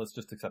 Let's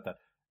just accept that.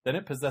 Then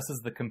it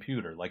possesses the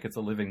computer like it's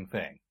a living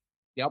thing.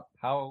 Yep.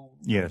 How?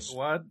 Yes.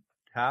 What?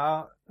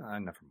 How?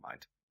 Never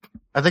mind.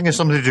 I think it's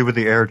something to do with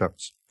the air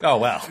ducts. Oh,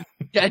 well.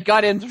 Yeah, it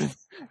got in.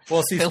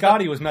 Well, see,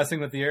 Scotty was messing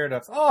with the air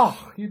ducts.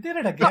 Oh, you did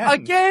it again.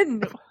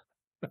 Again!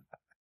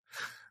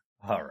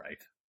 All right.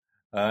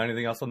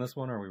 Anything else on this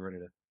one, or are we ready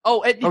to...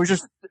 Oh,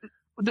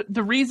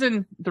 the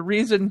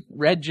reason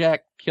Red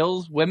Jack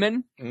kills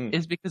women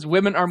is because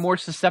women are more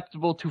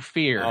susceptible to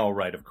fear. Oh,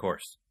 right, of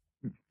course.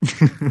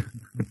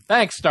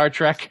 Thanks, Star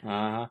Trek.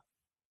 Uh-huh.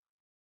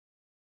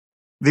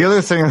 The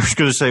other thing I was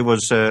going to say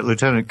was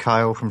Lieutenant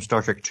Kyle from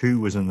Star Trek 2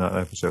 was in that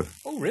episode.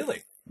 Oh,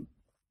 really?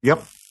 Yep.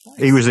 Nice.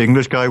 He was the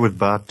English guy with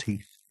bad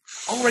teeth.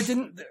 Oh,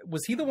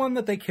 was he the one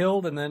that they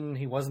killed and then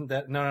he wasn't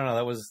that? No,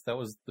 that was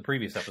the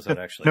previous episode,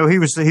 actually. No, he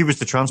was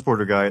the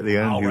transporter guy at the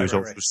end. Oh, he was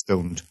right. also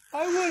stoned.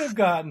 I would have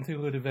gotten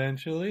to it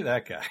eventually,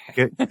 that guy.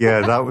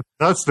 Yeah,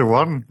 that's the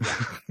one.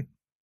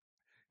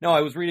 No,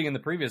 I was reading in the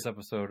previous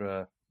episode,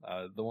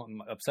 the one,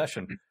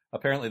 Obsession.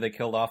 Apparently they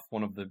killed off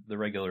one of the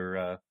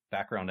regular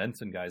background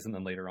ensign guys, and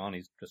then later on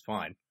he's just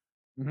fine.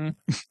 Mm-hmm.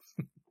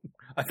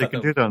 They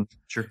can do that,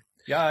 sure.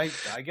 Yeah,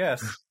 I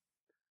guess.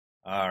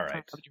 All right.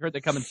 Haven't you heard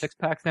they come in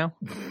 6-packs now?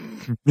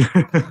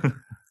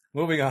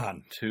 Moving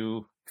on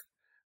to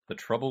the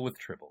Trouble with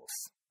Tribbles.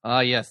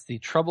 Yes, the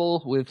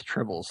Trouble with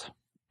Tribbles.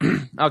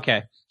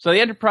 Okay, so the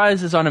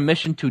Enterprise is on a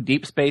mission to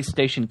Deep Space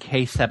Station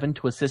K7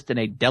 to assist in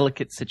a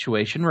delicate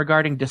situation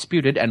regarding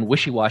disputed and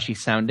wishy-washy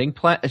sounding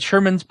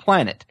Sherman's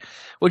planet,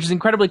 which is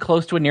incredibly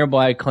close to a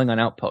nearby Klingon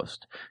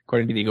outpost.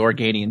 According to the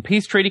Organian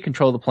Peace Treaty,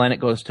 control of the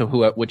planet goes to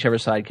whichever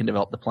side can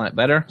develop the planet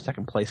better.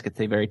 Second place gets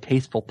a very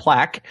tasteful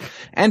plaque,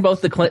 and both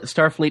the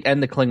Starfleet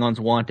and the Klingons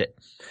want it.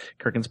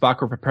 Kirk and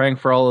Spock were preparing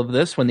for all of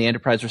this when the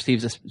Enterprise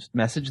receives this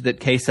message that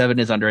K7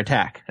 is under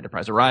attack.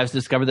 Enterprise arrives to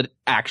discover that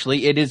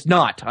actually it is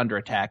not under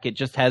attack. It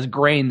just has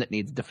grain that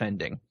needs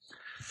defending.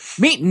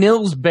 Meet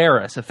Nils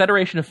Barris, a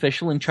Federation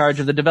official in charge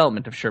of the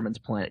development of Sherman's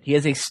planet. He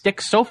has a stick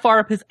so far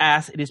up his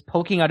ass it is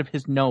poking out of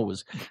his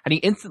nose, and he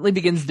instantly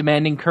begins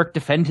demanding Kirk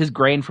defend his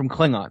grain from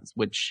Klingons,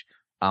 which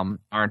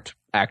aren't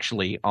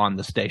actually on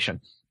the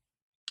station.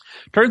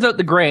 Turns out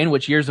the grain,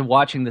 which years of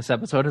watching this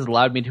episode has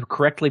allowed me to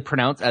correctly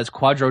pronounce as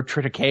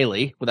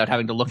quadrotriticale without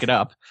having to look it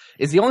up,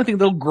 is the only thing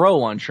that'll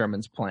grow on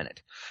Sherman's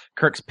planet.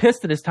 Kirk's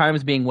pissed that his time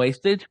is being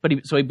wasted,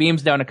 so he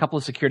beams down a couple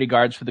of security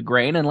guards for the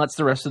grain and lets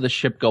the rest of the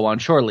ship go on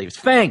shore leaves.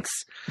 Thanks!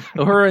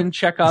 Uhura and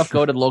Chekhov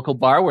go to the local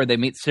bar where they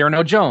meet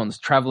Cyrano Jones,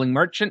 traveling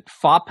merchant,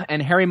 fop,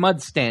 and Harry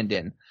Mudd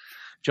stand-in.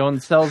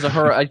 Jones sells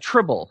Uhura a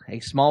tribble, a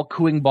small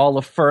cooing ball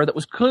of fur that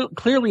was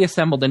clearly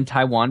assembled in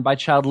Taiwan by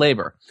child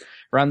labor.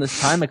 Around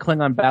this time, a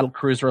Klingon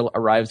battlecruiser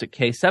arrives at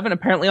K7,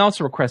 apparently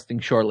also requesting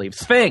shore leave.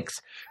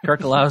 Sphinx!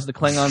 Kirk allows the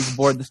Klingons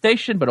aboard the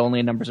station, but only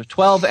in numbers of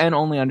 12 and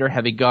only under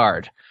heavy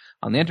guard.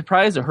 On the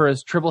Enterprise,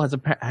 Uhura's tribble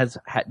has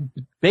had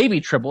baby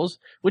tribbles,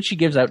 which she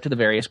gives out to the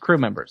various crew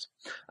members.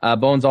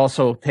 Bones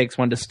also takes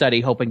one to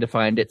study, hoping to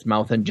find its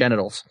mouth and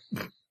genitals.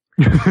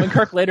 When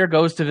Kirk later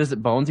goes to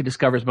visit Bones, he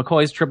discovers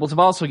McCoy's tribbles have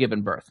also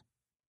given birth.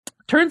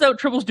 Turns out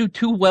tribbles do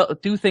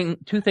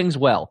two things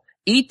well.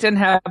 Eat and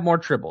have more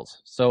tribbles.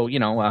 So,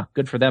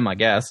 good for them, I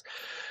guess.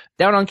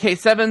 Down on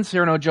K7,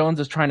 Cyrano Jones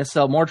is trying to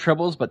sell more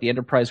tribbles, but the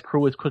Enterprise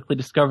crew has quickly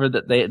discovered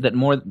that they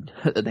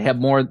have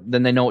more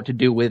than they know what to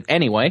do with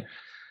anyway.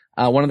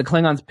 One of the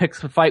Klingons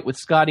picks a fight with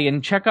Scotty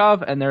and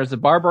Chekhov, and there's a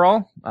bar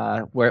brawl,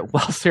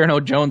 while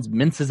Cyrano Jones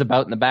minces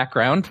about in the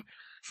background.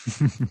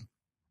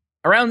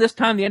 Around this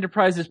time, the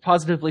Enterprise is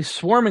positively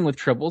swarming with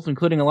tribbles,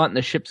 including a lot in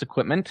the ship's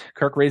equipment.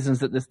 Kirk reasons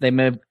that they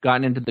may have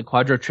gotten into the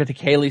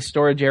quadrotriticale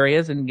storage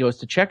areas and goes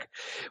to check,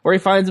 where he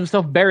finds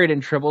himself buried in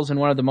tribbles in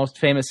one of the most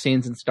famous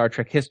scenes in Star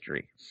Trek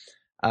history.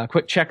 A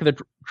quick check of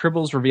the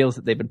tribbles reveals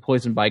that they've been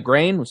poisoned by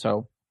grain,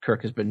 so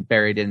Kirk has been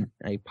buried in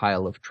a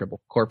pile of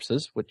Tribble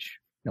corpses, which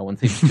no one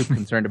seems too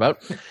concerned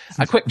about.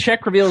 A quick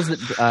check reveals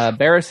that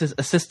Barris's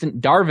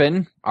assistant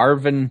Arvin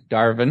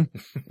Darvin,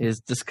 is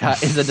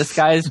a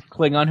disguised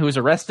Klingon who is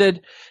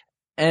arrested,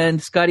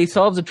 and Scotty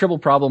solves a Tribble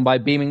problem by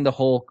beaming the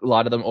whole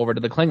lot of them over to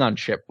the Klingon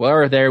ship,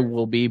 where they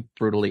will be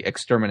brutally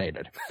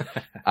exterminated.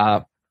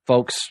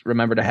 Folks,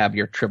 remember to have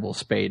your Tribble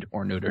spayed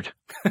or neutered.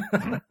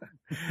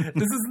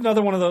 This is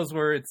another one of those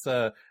where it's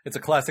a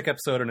classic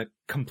episode and it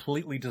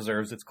completely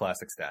deserves its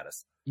classic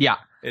status. Yeah.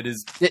 It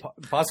is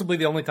possibly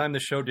the only time the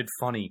show did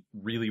funny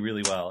really,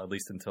 really well, at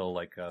least until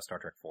like Star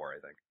Trek 4, I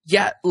think.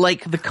 Yeah,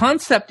 like the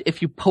concept,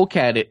 if you poke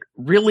at it,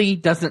 really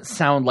doesn't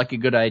sound like a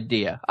good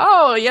idea.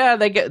 Oh yeah,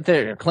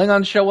 their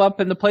Klingons show up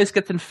and the place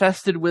gets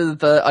infested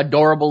with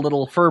adorable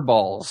little fur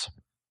balls.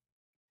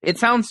 It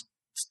sounds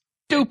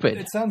stupid.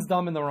 It sounds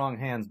dumb in the wrong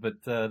hands,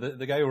 but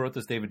the guy who wrote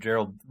this, David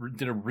Gerald,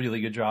 did a really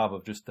good job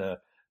of just the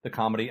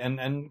comedy.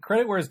 And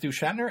credit where it's due,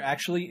 Shatner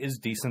actually is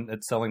decent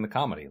at selling the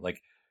comedy.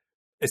 Like,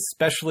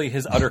 especially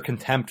his utter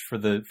contempt for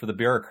the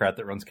bureaucrat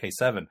that runs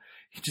K7.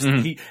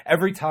 He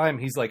every time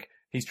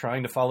he's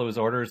trying to follow his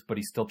orders, but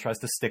he still tries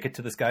to stick it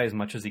to this guy as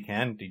much as he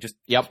can. He just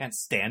can't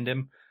stand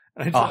him.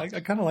 And I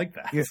kind of like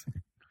that.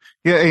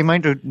 Yeah, he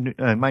might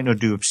not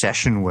do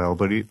Obsession well,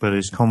 but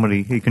his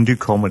comedy, he can do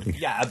comedy.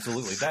 Yeah,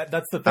 absolutely.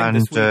 That's the thing. And,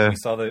 this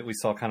week we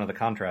saw kind of the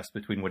contrast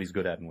between what he's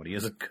good at and what he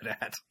isn't good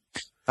at.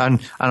 And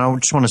I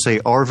just want to say,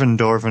 Arvin,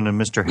 Darvin, and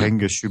Mr.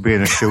 Hengist should be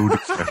in a show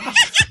together.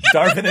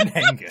 Darvin and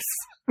Hengist,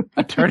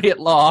 attorney at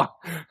law.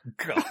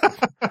 God.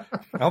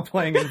 Now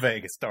playing in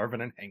Vegas,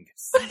 Darvin and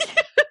Hengist.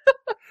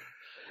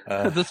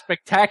 The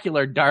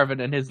spectacular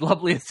Darvin and his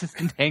lovely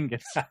assistant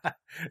Hengist.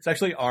 It's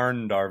actually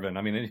Arn Darvin.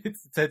 I mean,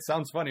 it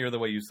sounds funnier the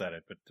way you said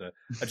it, but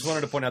I just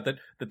wanted to point out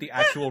that the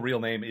actual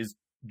real name is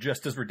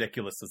just as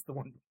ridiculous as the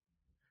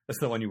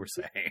one you were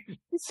saying.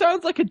 It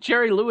sounds like a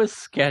Jerry Lewis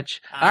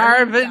sketch.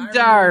 Arvin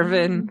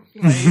Darvin.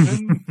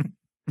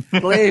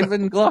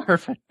 Glavin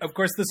Glarvin. Of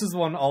course, this is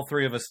one all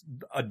three of us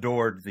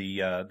adored,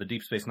 the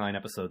Deep Space Nine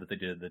episode that they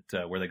did,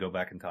 where they go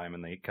back in time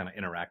and they kind of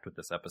interact with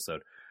this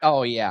episode.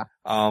 Oh, yeah.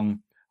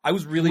 I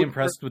was really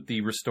impressed with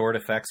the restored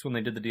effects when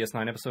they did the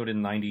DS9 episode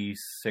in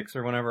 96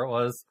 or whenever it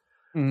was,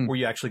 where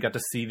you actually got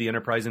to see the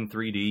Enterprise in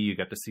 3D. You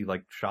got to see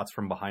like shots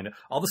from behind it.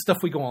 All the stuff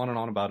we go on and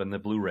on about in the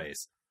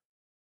Blu-rays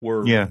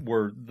were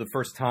the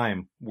first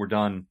time were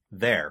done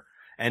there.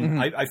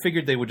 And I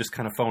figured they would just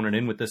kind of phone it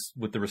in with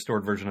the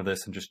restored version of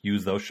this and just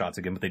use those shots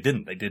again, but they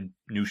didn't. They did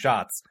new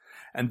shots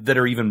and that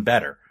are even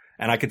better.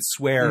 And I could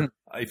swear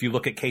if you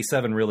look at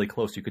K7 really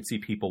close, you could see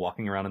people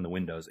walking around in the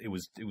windows. It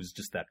was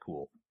just that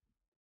cool.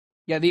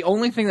 Yeah, the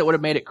only thing that would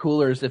have made it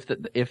cooler is if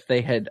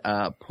they had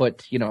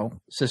put,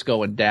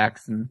 Cisco and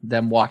Dax and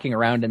them walking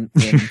around in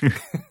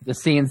the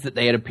scenes that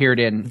they had appeared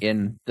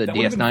in the that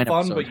DS9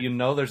 fun, episode.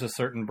 But there's a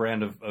certain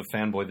brand of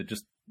fanboy that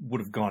just would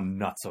have gone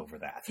nuts over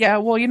that. Yeah,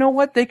 well, you know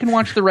what? They can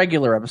watch the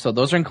regular episode.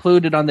 Those are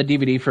included on the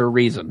DVD for a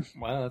reason.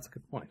 Well, that's a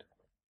good point.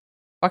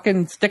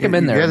 Fucking stick them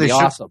in there. It'd be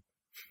awesome.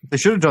 They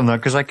should have done that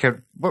because I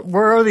kept.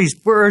 Where are these?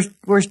 Where's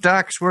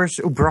Dax? Where's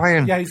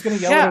O'Brien? Yeah, he's going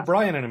to yell at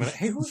O'Brien in a minute.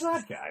 Hey, who's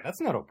that guy? That's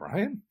not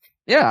O'Brien.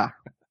 Yeah.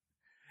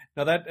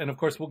 Now and of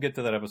course we'll get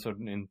to that episode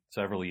in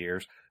several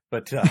years,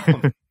 but there's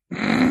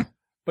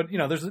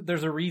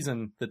a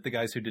reason that the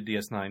guys who did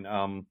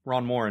DS9,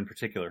 Ron Moore in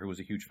particular, who was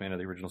a huge fan of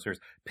the original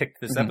series,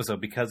 picked this episode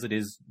because it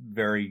is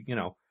very,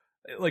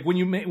 like when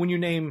you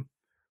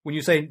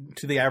say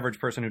to the average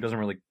person who doesn't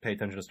really pay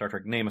attention to Star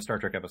Trek, name a Star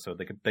Trek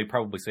episode, they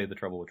probably say The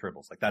Trouble with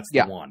Tribbles. Like that's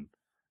the one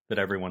that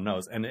everyone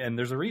knows, and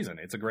there's a reason.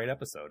 It's a great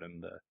episode,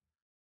 and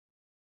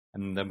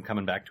them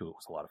coming back to it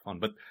was a lot of fun.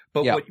 But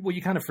what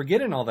you kind of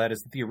forget in all that is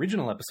that the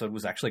original episode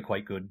was actually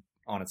quite good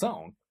on its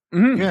own.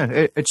 Mm-hmm.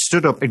 Yeah, it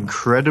stood up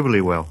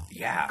incredibly well.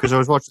 Yeah, because I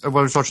was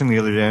watching the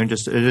other day, and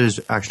it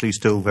is actually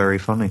still very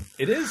funny.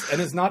 It is,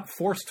 and it's not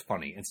forced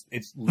funny.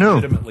 It's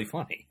legitimately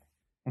funny.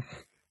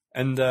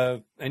 And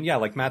yeah,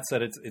 like Matt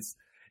said,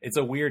 it's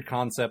a weird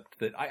concept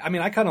that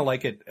I kind of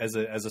like it as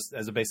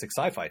a basic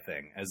sci-fi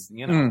thing, as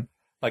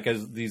like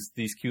as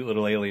these cute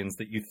little aliens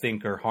that you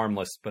think are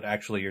harmless, but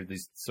actually are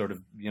these sort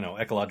of,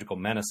 ecological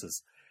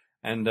menaces.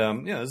 And,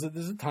 there's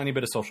a tiny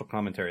bit of social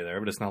commentary there,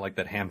 but it's not like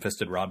that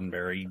ham-fisted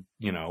Roddenberry,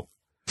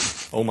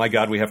 oh my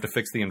God, we have to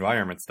fix the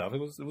environment stuff. It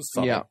was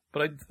subtle,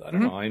 but I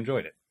don't know. I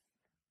enjoyed it.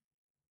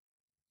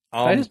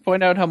 Can I just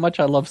point out how much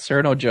I love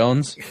Cyrano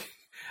Jones?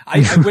 I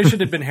wish it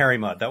had been Harry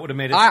Mudd. That would have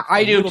made it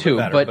I do too,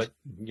 better, but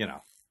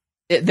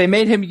they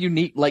made him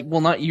unique,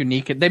 not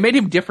unique. They made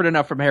him different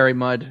enough from Harry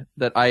Mudd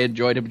that I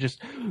enjoyed him.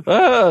 Just,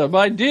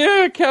 my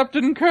dear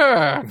Captain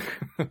Kirk.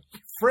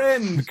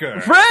 Friend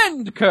Kirk.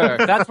 Friend Kirk.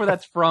 That's where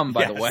that's from,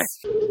 by the way.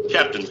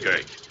 Captain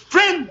Kirk.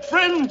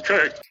 Friend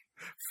Kirk.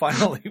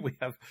 Finally, we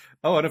have...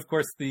 Oh, and of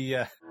course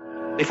the...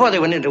 Before they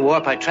went into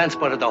warp, I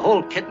transported the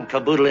whole kit and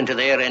caboodle into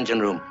the air engine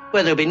room,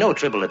 where there'll be no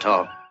Tribble at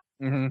all.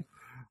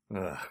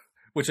 Mm-hmm.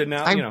 Which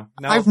now, now...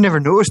 I've never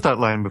noticed that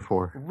line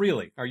before.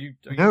 Really? Are you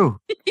No.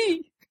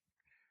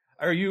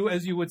 Are you,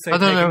 as you would say, I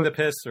don't taking know. the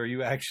piss, or are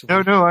you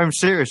actually... No, I'm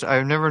serious.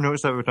 I've never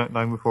noticed that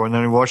line before, and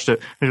then I watched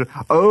it. And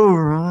like, oh,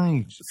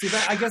 right. See,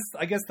 I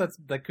guess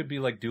that could be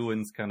like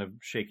Doohan's kind of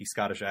shaky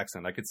Scottish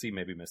accent. I could see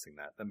maybe missing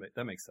that.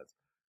 That makes sense.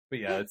 But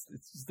yeah, it's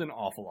just an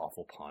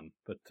awful pun.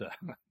 But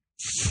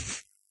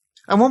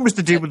And what was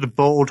the deal with the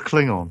bald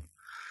Klingon?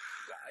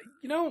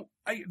 you know,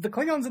 the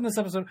Klingons in this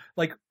episode,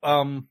 like,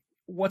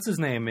 what's his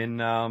name in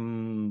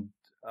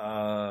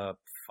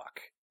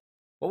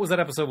what was that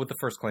episode with the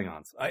first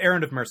Klingons?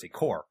 Errand of Mercy,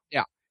 Kor.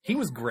 Yeah. He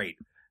was great.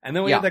 And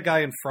then we had that guy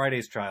in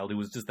Friday's Child who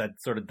was just that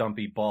sort of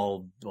dumpy,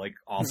 bald, like,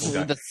 awful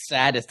guy. The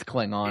saddest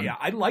Klingon. Yeah,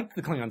 I liked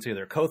the Klingons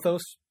here. Kothos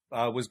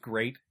was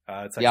great.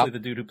 It's actually the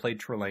dude who played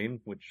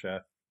Trelane, which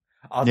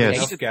oddly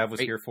enough, Gav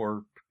was here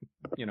for,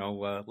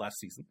 last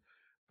season.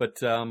 But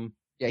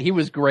yeah, he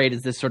was great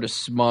as this sort of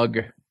smug,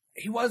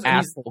 he was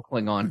asshole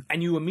Klingon.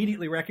 And you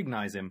immediately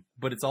recognize him,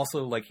 but it's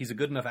also like he's a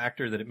good enough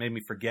actor that it made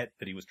me forget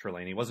that he was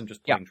Trelane. He wasn't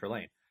just playing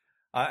Trelane.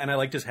 And I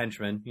liked his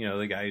henchman,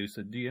 the guy who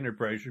said, the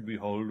Enterprise should be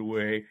hauled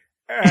away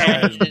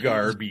as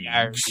garbage.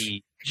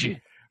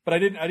 But I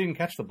didn't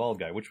catch the bald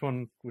guy. Which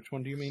one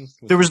do you mean?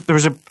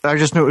 I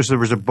just noticed there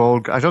was a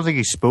bald guy. I don't think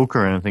he spoke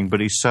or anything, but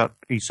he sat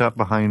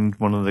behind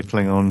one of the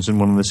Klingons in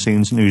one of the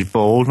scenes, and he was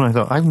bald. And I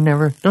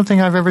thought, don't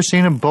think I've ever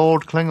seen a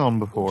bald Klingon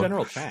before.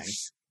 General Chang.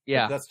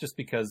 Yeah, that's just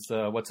because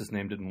what's his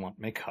name didn't want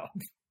makeup.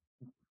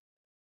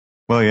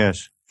 Well,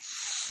 yes,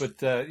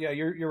 but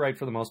you're right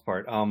for the most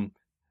part.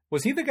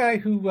 Was he the guy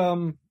who,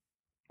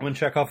 when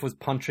Chekhov was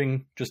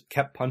punching, just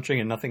kept punching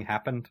and nothing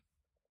happened?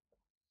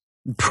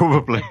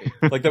 Probably.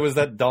 Like there was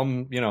that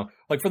dumb,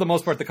 like for the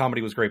most part the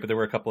comedy was great, but there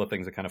were a couple of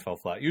things that kind of fell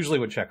flat. Usually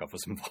when Chekhov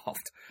was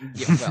involved.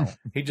 Yeah, well,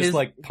 he just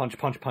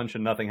punch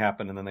and nothing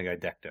happened, and then the guy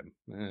decked him.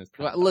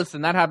 Well,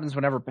 listen, that happens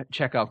whenever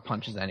Chekhov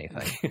punches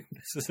anything.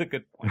 This is a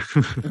good point.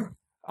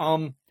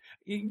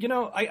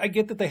 I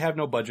get that they have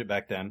no budget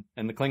back then,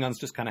 and the Klingons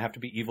just kind of have to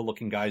be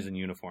evil-looking guys in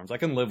uniforms. I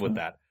can live with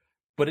that.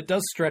 But it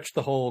does stretch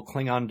the whole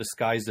Klingon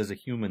disguised as a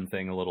human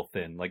thing a little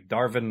thin. Like,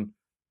 Darvin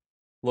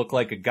looked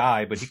like a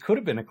guy, but he could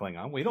have been a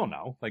Klingon. We don't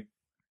know. Like,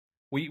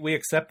 we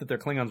accept that they're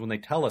Klingons when they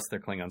tell us they're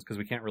Klingons, because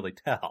we can't really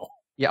tell.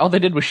 Yeah, all they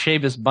did was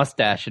shave his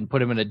mustache and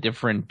put him in a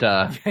different...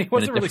 he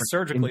wasn't really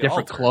surgically in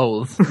different altered.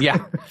 Clothes.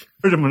 Yeah.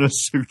 Put him in a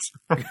suit.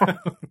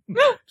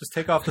 Just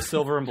take off the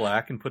silver and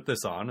black and put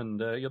this on,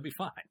 and you'll be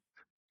fine.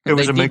 It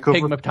was a makeover.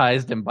 They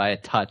depigmatized him by a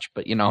touch,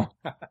 but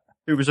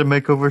It was a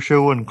makeover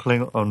show on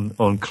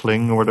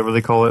Kling or whatever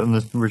they call it in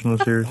the original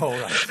series. Oh,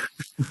 right.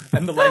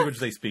 And the language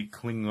they speak,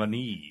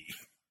 Klingonese.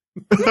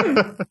 Of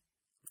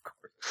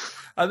course.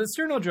 The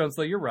Cyrano Jones,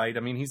 though, you're right.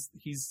 I mean,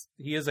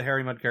 he is a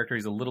Harry Mudd character.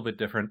 He's a little bit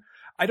different.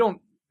 I don't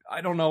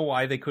know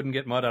why they couldn't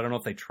get Mudd. I don't know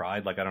if they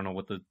tried. Like, I don't know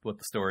what the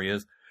story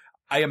is.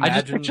 I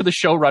just picture the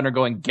showrunner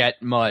going,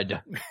 "Get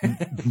Mudd,"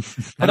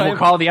 and we'll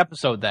call the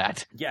episode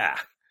that. Yeah.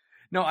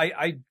 No,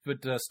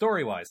 but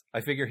story-wise,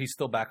 I figure he's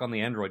still back on the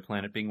android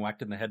planet being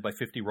whacked in the head by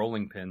 50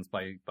 rolling pins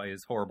by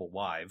his horrible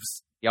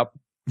wives. Yep.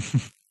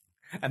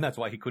 And that's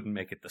why he couldn't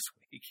make it this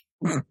week.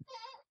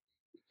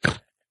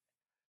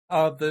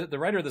 The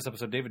writer of this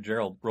episode, David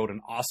Gerald, wrote an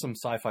awesome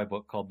sci-fi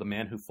book called The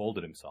Man Who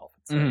Folded Himself.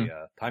 It's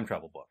a time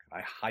travel book. I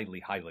highly,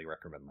 highly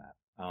recommend that.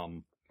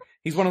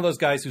 He's one of those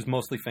guys who's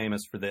mostly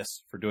famous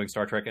for doing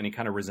Star Trek, and he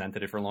kind of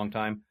resented it for a long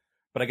time.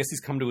 But I guess he's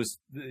come to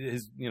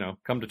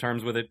come to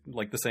terms with it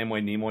like the same way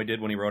Nimoy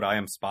did when he wrote I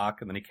Am Spock,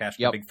 and then he cashed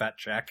a big fat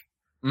check.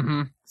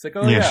 Mm-hmm. It's like,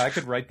 yeah, I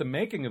could write the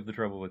making of The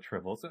Trouble with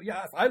Tribbles. So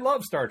yeah, I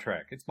love Star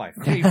Trek. It's my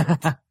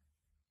favorite.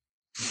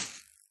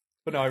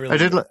 But no, I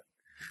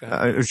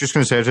was just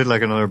going to say, I did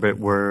like another bit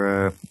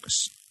where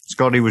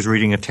Scotty was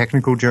reading a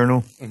technical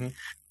journal,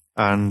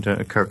 and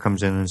Kirk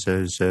comes in and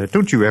says,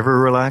 "Don't you ever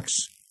relax?"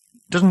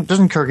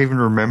 Doesn't Kirk even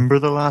remember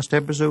the last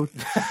episode?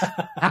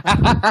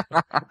 That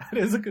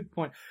is a good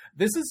point.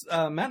 This is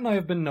Matt and I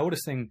have been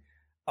noticing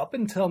up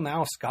until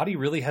now, Scotty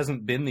really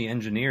hasn't been the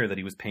engineer that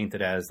he was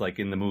painted as, like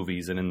in the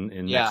movies and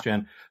in Next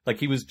Gen. Like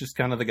he was just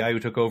kind of the guy who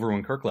took over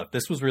when Kirk left.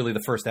 This was really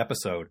the first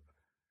episode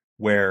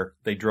where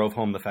they drove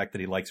home the fact that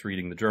he likes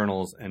reading the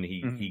journals, and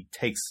he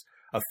takes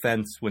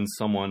offense when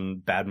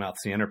someone badmouths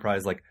the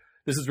Enterprise. Like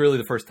this is really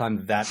the first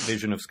time that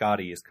vision of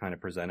Scotty is kind of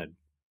presented.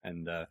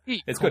 And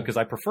it's good because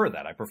I prefer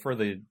that. I prefer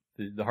the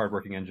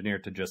hardworking engineer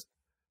to just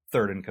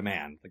third in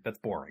command. Like that's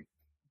boring.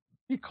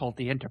 He called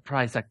the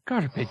Enterprise a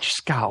garbage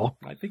scow.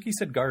 I think he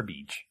said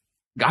garbage.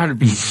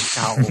 Garbage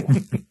scow.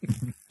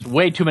 There's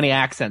way too many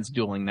accents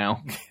dueling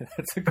now.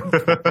 That's a good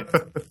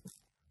point.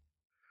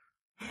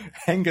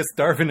 Angus,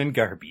 Darvin, and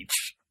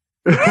Garbage.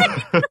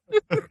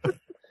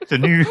 The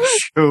new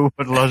show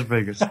at Las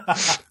Vegas.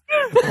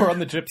 Or on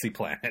the Gypsy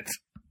Planet.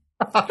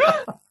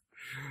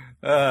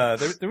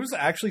 There was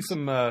actually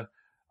some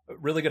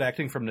really good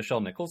acting from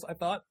Nichelle Nichols, I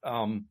thought.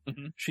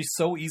 She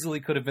so easily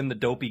could have been the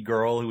dopey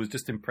girl who was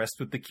just impressed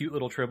with the cute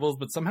little Tribbles,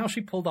 but somehow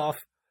she pulled off,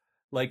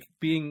 like,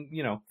 being,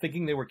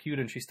 thinking they were cute,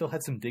 and she still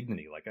had some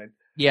dignity. Like, I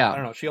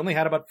don't know, she only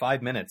had about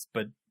 5 minutes,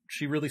 but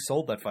she really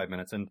sold that 5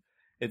 minutes, and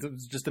it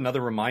was just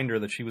another reminder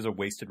that she was a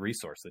wasted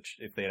resource, that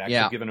if they had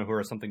actually given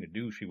her something to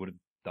do, she would have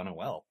done it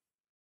well.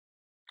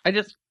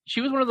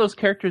 She was one of those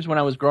characters when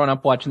I was growing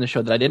up watching the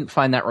show that I didn't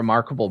find that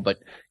remarkable, but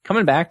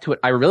coming back to it,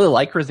 I really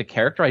like her as a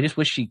character. I just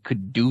wish she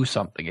could do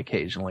something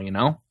occasionally, you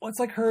know? Well, it's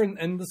like her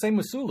and the same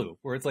with Sulu,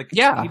 where it's like,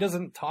 yeah, he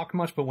doesn't talk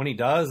much, but when he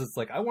does, it's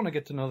like, I want to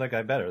get to know that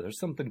guy better. There's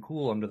something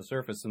cool under the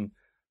surface, and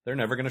they're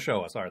never going to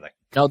show us, are they?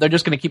 No, they're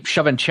just going to keep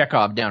shoving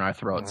Chekhov down our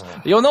throats.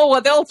 You know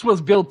what else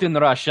was built in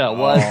Russia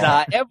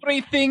was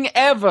everything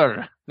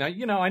ever. Now,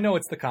 I know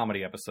it's the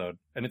comedy episode,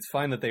 and it's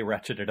fine that they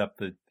ratcheted up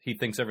that he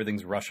thinks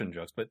everything's Russian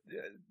jokes, but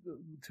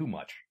too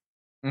much.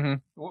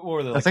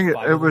 Mm-hmm. I think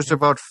it was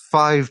about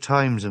 5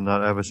 times in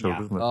that episode,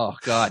 wasn't it? Oh,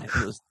 God. It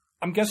was...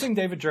 I'm guessing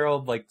David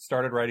Gerald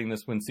started writing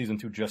this when season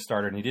 2 just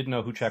started, and he didn't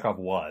know who Chekhov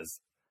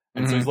was.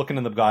 And so he's looking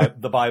in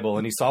the Bible,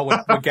 and he saw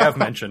what Gav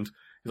mentioned.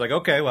 He's like,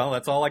 okay, well,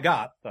 that's all I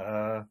got.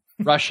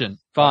 Russian,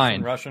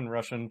 fine.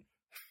 Russian.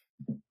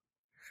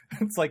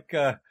 It's like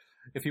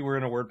if you were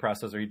in a word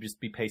processor, you'd just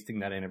be pasting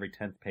that in every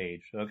 10th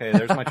page. Okay,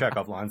 there's my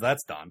Chekhov lines.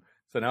 That's done.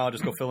 So now I'll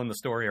just go fill in the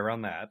story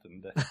around that.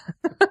 And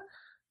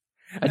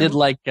I did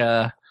like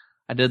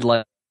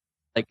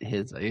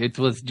his. It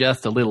was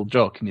just a little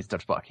joke,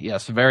 Mr. Spock.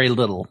 Yes, very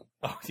little.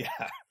 Oh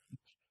yeah.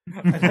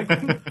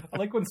 I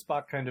like when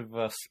Spock kind of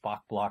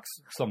Spock blocks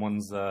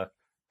someone's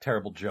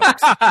terrible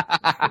jokes.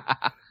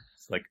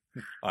 It's like,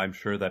 I'm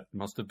sure that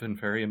must have been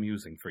very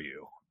amusing for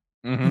you.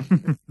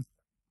 Mm-hmm.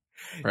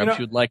 Perhaps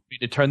you'd like me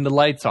to turn the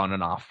lights on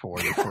and off for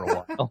you for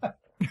a while.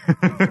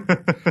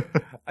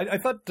 I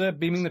thought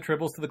beaming the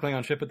Tribbles to the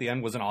Klingon ship at the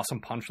end was an awesome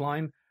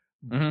punchline.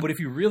 But if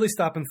you really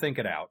stop and think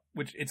it out,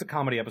 which it's a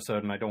comedy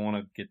episode and I don't want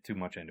to get too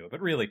much into it,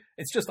 but really,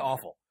 it's just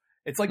awful.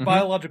 It's like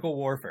biological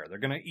warfare. They're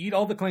going to eat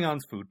all the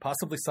Klingons' food,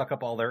 possibly suck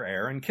up all their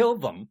air, and kill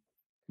them.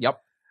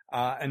 Yep.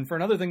 And for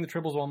another thing, the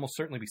Tribbles will almost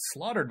certainly be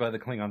slaughtered by the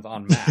Klingons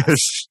en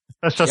masse.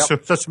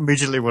 That's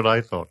immediately what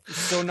I thought.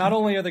 So not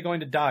only are they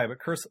going to die, but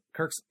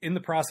Kirk's in the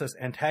process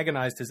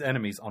antagonized his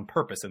enemies on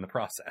purpose in the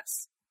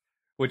process.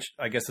 Which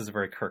I guess is a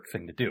very Kirk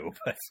thing to do.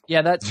 But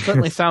yeah, that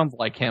certainly sounds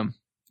like him.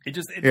 It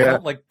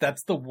felt like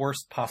that's the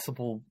worst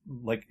possible,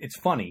 it's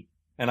funny.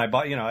 And I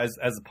bought, as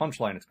a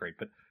punchline, it's great.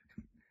 But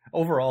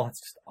overall,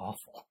 it's just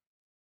awful.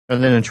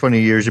 And then in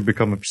 20 years, you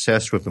become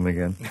obsessed with them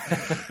again.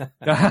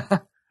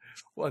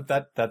 Well,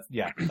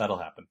 that'll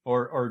happen.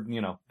 Or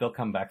they'll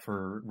come back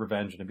for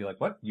revenge and it'll be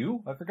like, what?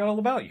 You? I forgot all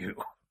about you.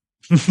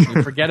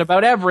 You forget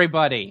about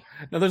everybody.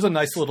 Now, there's a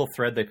nice little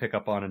thread they pick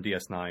up on in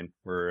DS9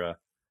 where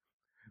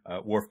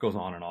Worf goes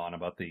on and on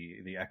about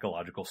the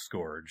ecological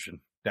scourge, and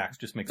Dax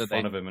just makes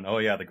fun of him, and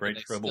the Great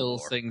Tribble War.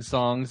 Still sing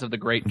songs of the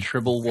Great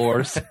Tribble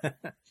Wars.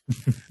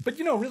 But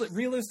really,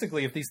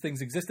 realistically, if these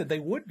things existed, they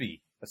would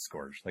be a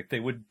scourge. Like they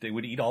would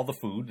eat all the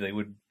food. They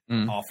would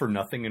offer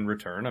nothing in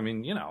return. I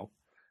mean,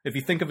 if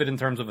you think of it in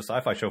terms of a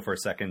sci-fi show for a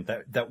second,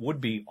 that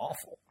would be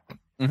awful.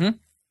 Mm-hmm.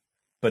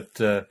 But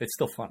it's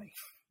still funny.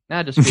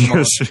 Nah, just feed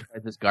more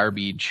this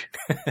garbage.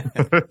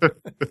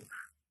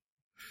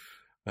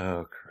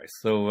 Oh, Christ.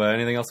 So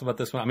anything else about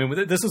this one? I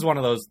mean, this is one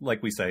of those,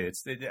 like we say,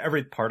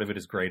 every part of it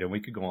is great, and we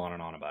could go on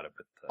and on about it.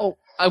 But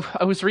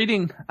I was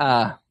reading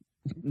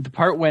the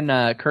part when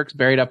Kirk's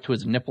buried up to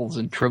his nipples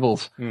in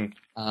Tribbles.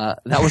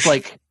 That was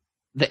like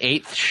the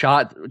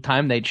 8th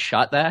time they'd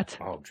shot that.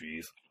 Oh,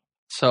 jeez.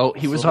 So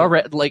he was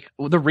already,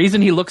 the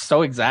reason he looks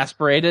so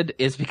exasperated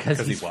is because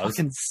he's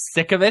fucking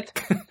sick of it.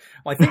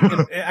 Well, I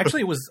think,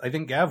 actually, it was,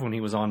 Gav, when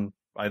he was on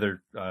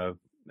either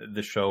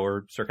this show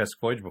or Sarcastic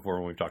Voyage before,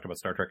 when we've talked about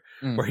Star Trek,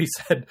 where he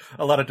said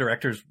a lot of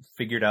directors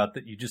figured out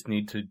that you just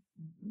need to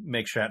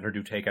make Shatner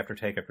do take after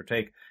take after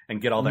take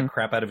and get all that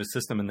crap out of his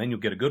system, and then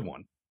you'll get a good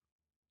one.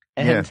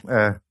 And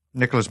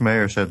Nicholas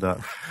Mayer said that.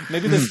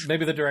 Maybe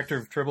the director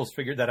of Tribbles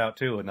figured that out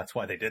too, and that's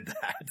why they did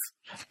that.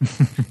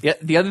 Yeah,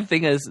 the other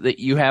thing is that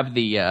you have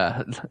the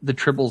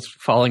Tribbles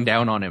falling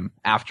down on him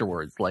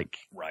afterwards,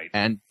 right.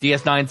 And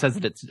DS9 says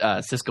that it's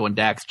Cisco and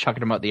Dax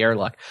chucking him out the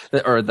airlock,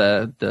 or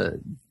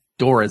the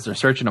door as they're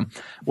searching him.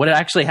 What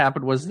actually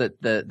happened was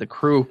that the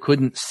crew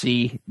couldn't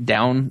see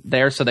down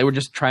there, so they were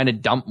just trying to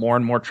dump more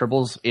and more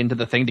Tribbles into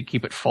the thing to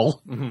keep it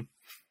full. Mm-hmm.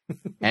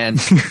 And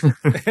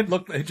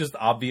it just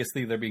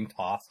obviously they're being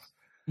tossed.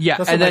 Yeah,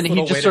 that's and a then nice he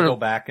just way to sort go of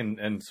back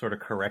and sort of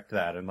correct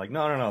that, and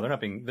no,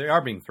 they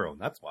are being thrown.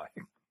 That's why.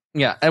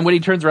 Yeah, and when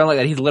he turns around like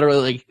that, he's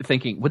literally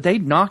thinking, "Would they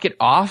knock it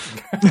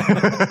off?"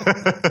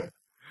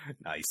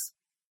 Nice.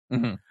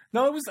 Mm-hmm.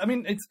 No,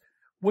 it's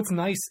what's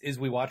nice is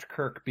we watch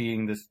Kirk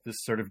being this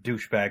sort of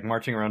douchebag,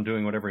 marching around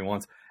doing whatever he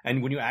wants,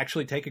 and when you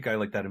actually take a guy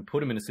like that and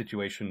put him in a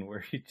situation where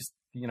he just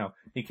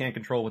he can't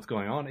control what's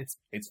going on,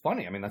 it's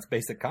funny. I mean, that's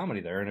basic comedy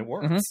there, and it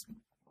works. Mm-hmm.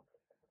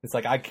 It's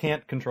like, I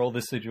can't control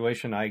this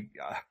situation.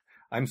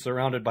 I'm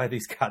surrounded by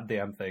these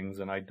goddamn things,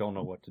 and I don't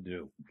know what to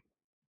do.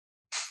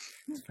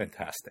 It's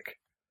fantastic.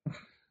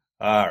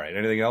 All right.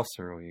 Anything else?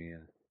 Or we?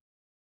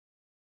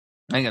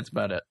 I think that's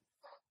about it.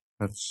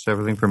 That's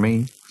everything for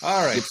me.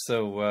 All right.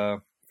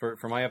 So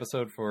for my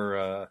episode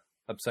for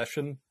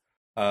Obsession,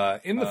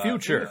 in the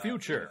future,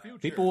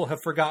 people will have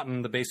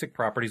forgotten the basic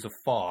properties of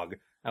fog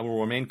and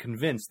will remain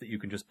convinced that you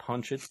can just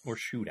punch it or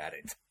shoot at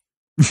it.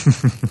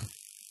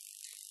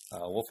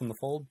 Wolf in the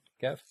Fold,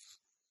 Gav?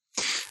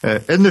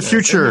 In the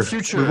future,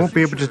 we won't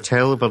be able to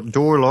tell if a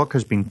door lock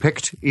has been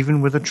picked,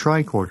 even with a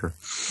tricorder.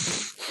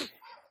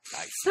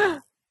 Nice.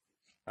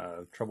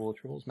 Trouble with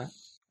Tribbles, Matt?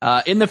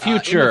 In the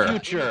future,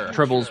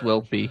 Tribbles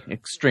will be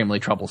extremely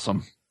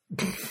troublesome.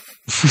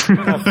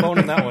 You're not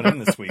phoning that one in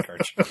this week,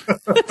 Archie.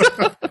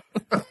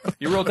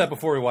 You wrote that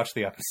before we watched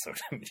the episode,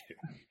 didn't you?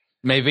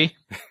 Maybe.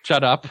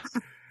 Shut up.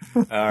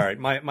 All right.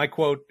 My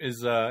quote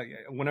is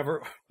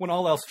when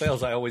all else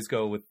fails, I always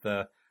go with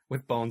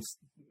Bones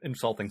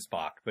insulting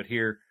Spock. But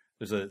here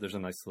there's a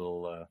nice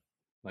little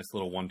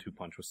 1-2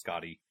 punch with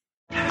Scotty.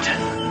 Captain,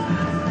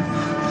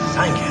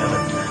 thank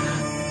heaven.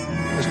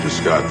 Mr.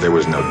 Scott, there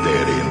was no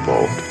deity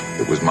involved.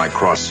 It was my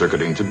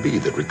cross-circuiting to be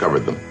that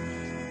recovered them.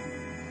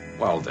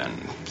 Well then,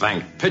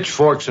 thank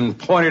pitchforks and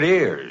pointed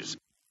ears.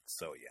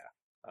 So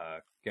yeah.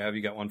 Gav,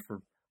 you got one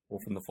for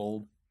Wolf in the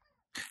Fold?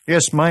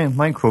 Yes,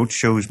 my quote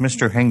shows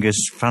Mr.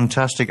 Hengis'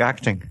 fantastic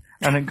acting,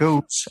 and it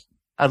goes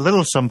a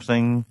little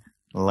something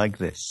like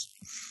this.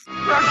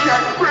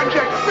 Redcheck!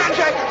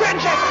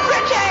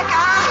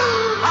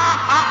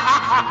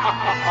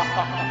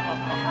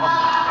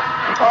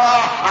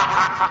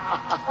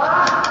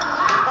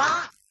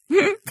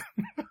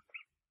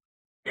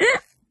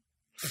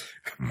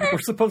 We're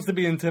supposed to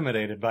be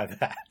intimidated by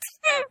that.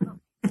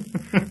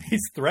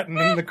 He's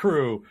threatening the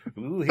crew.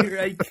 Ooh, here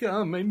I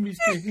come, I'm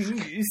Mr.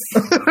 Hengis.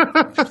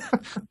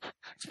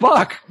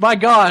 Spock, my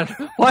God,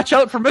 watch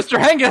out for Mr.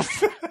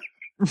 Hengis.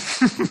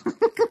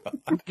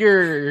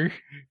 Grr.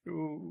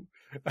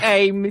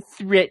 I'm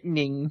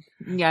threatening.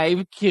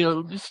 I've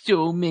killed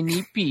so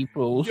many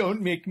people.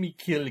 Don't make me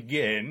kill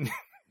again.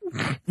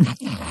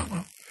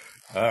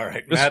 All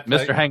right, Matt,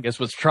 Mr. Hengis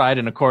was tried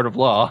in a court of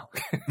law.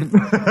 In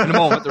a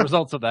moment, the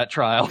results of that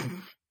trial.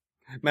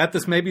 Matt,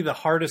 this may be the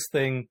hardest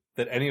thing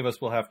that any of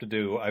us will have to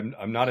do.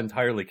 I'm not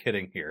entirely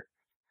kidding here.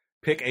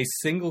 Pick a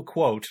single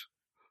quote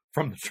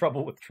from The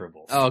Trouble with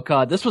Tribbles. Oh,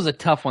 God, this was a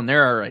tough one.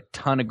 There are a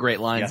ton of great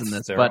lines in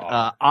this. But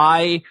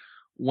I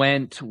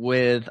went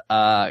with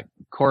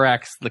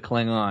Korax the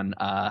Klingon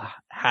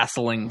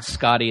hassling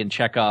Scotty and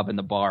Chekhov in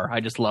the bar.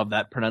 I just love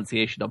that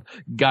pronunciation of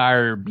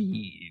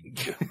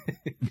garbage.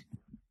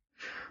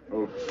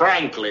 Well,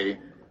 frankly,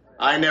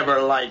 I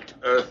never liked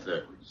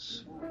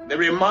Earthers. They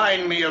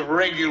remind me of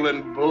regular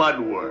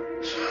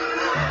bloodworms.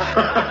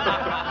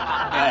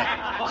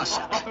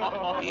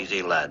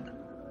 Easy, lad.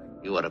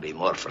 You ought to be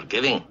more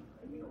forgiving.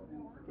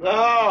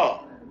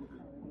 No.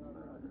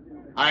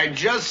 I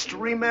just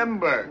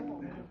remembered.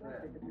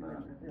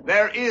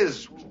 There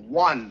is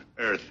one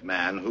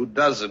Earthman who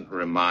doesn't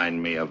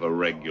remind me of a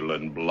regular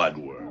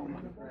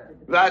bloodworm.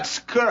 That's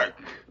Kirk.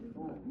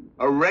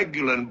 A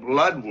regular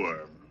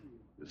bloodworm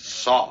is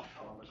soft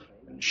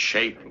and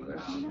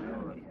shapeless.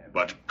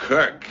 But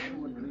Kirk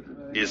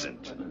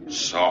isn't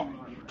soft.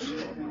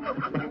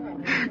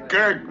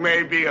 Kirk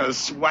may be a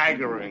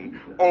swaggering,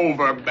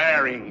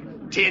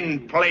 overbearing,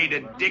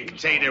 tin-plated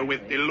dictator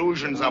with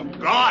delusions of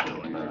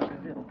godhood.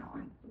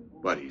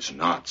 But he's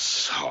not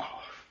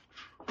soft.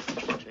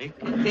 Take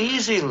it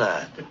easy,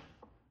 lad.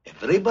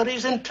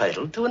 Everybody's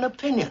entitled to an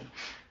opinion.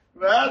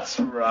 That's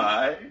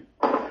right.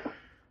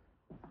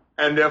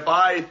 And if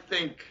I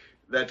think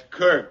that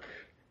Kirk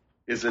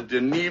is a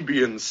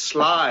Danubian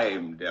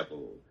slime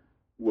devil,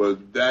 well,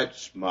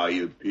 that's my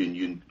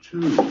opinion,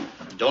 too.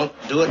 Don't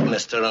do it,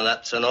 mister, and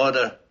that's an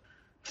order.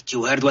 But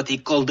you heard what he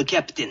called the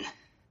captain.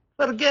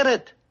 Forget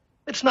it.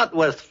 It's not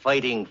worth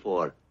fighting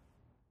for.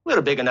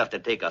 We're big enough to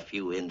take a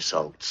few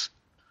insults.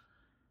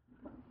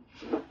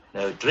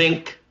 Now,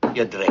 drink,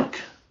 you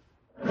drink.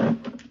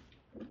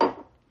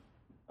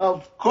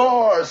 Of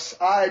course,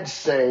 I'd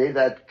say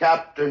that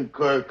Captain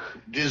Kirk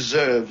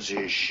deserves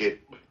his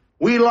ship.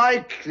 We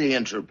like the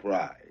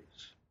Enterprise.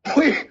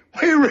 We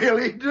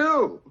really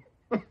do.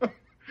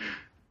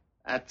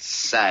 That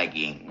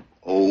sagging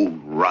old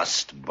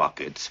rust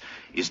bucket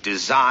is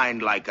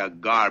designed like a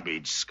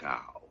garbage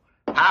scow.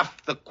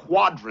 Half the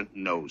quadrant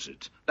knows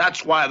it.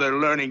 That's why they're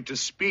learning to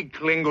speak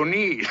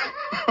Klingonese.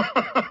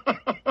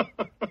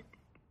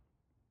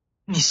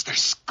 Mr.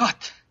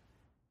 Scott.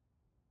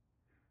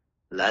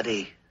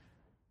 Laddie,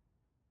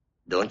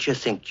 don't you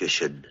think you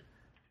should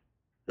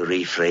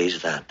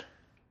rephrase that?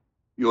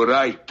 You're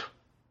right.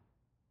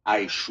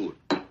 I should.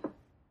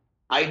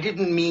 I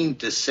didn't mean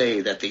to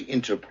say that the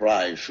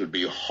Enterprise should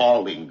be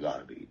hauling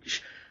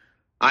garbage.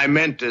 I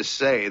meant to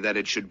say that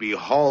it should be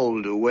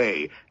hauled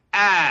away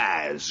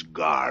as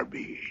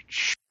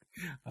garbage.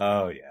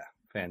 Oh, yeah.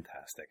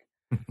 Fantastic.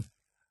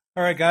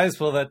 All right, guys.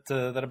 Well, that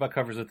about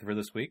covers it for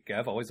this week.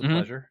 Gav, always a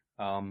pleasure.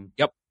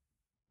 Yep.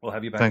 We'll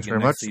have you back Thanks again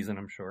very next much. season,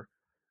 I'm sure.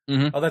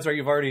 Mm-hmm. Oh, that's right.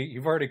 You've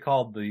already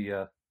called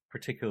the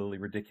particularly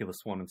ridiculous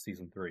one in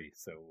season 3.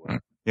 So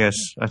Yes,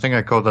 I think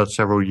I called that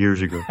several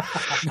years ago.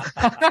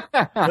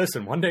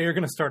 listen, one day you're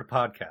going to start a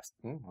podcast.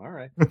 All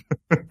right.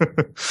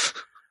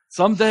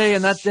 Someday,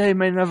 and that day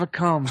may never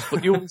come,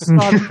 but you will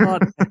start a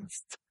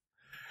podcast.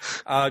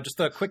 Just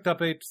a quick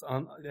update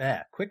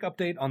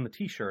on the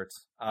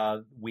T-shirts.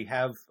 We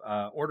have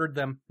ordered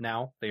them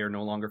now. They are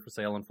no longer for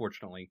sale,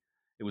 unfortunately.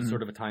 It was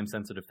sort of a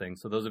time-sensitive thing.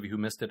 So those of you who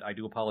missed it, I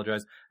do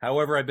apologize.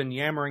 However, I've been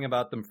yammering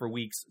about them for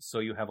weeks, so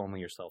you have only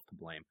yourself to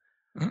blame.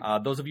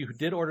 Those of you who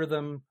did order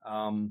them,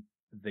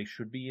 they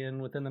should be in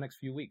within the next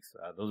few weeks.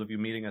 Those of you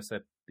meeting us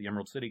at the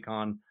Emerald City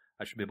Con,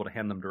 I should be able to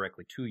hand them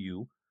directly to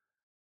you.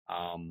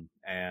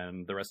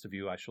 And the rest of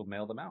you, I shall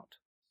mail them out.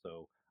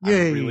 So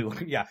Yay. I'm really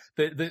looking,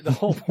 the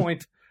whole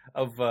point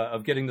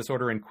of getting this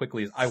order in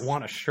quickly is I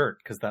want a shirt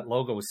because that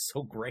logo is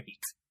so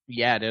great.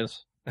 Yeah, it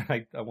is.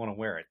 I want to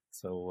wear it.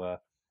 So,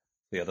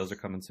 yeah, those are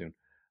coming soon.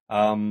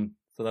 So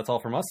that's all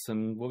from us,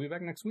 and we'll be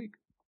back next week.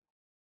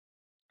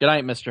 Good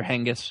night, Mr.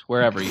 Hengis,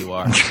 wherever you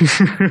are.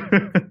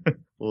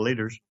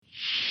 Laters.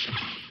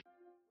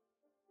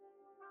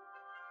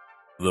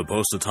 The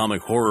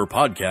Post-Atomic Horror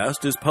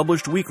Podcast is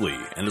published weekly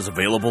and is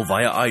available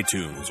via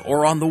iTunes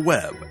or on the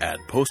web at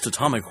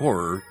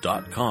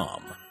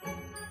postatomichorror.com.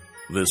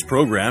 This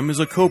program is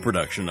a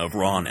co-production of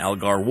Ron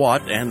Algar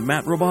Watt and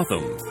Matt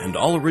Robotham, and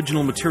all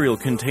original material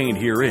contained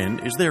herein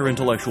is their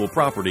intellectual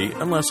property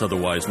unless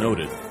otherwise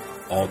noted.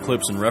 All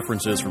clips and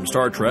references from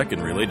Star Trek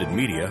and related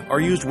media are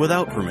used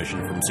without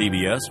permission from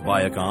CBS,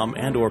 Viacom,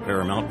 and/or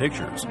Paramount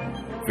Pictures.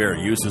 Fair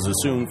use is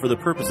assumed for the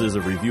purposes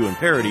of review and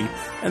parody,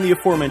 and the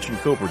aforementioned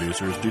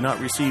co-producers do not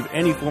receive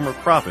any form of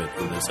profit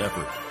for this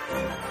effort.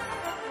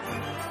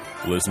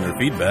 Listener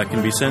feedback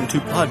can be sent to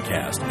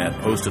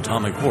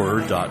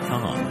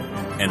podcast@postatomichorror.com.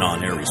 An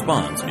on-air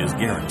response is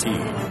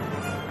guaranteed.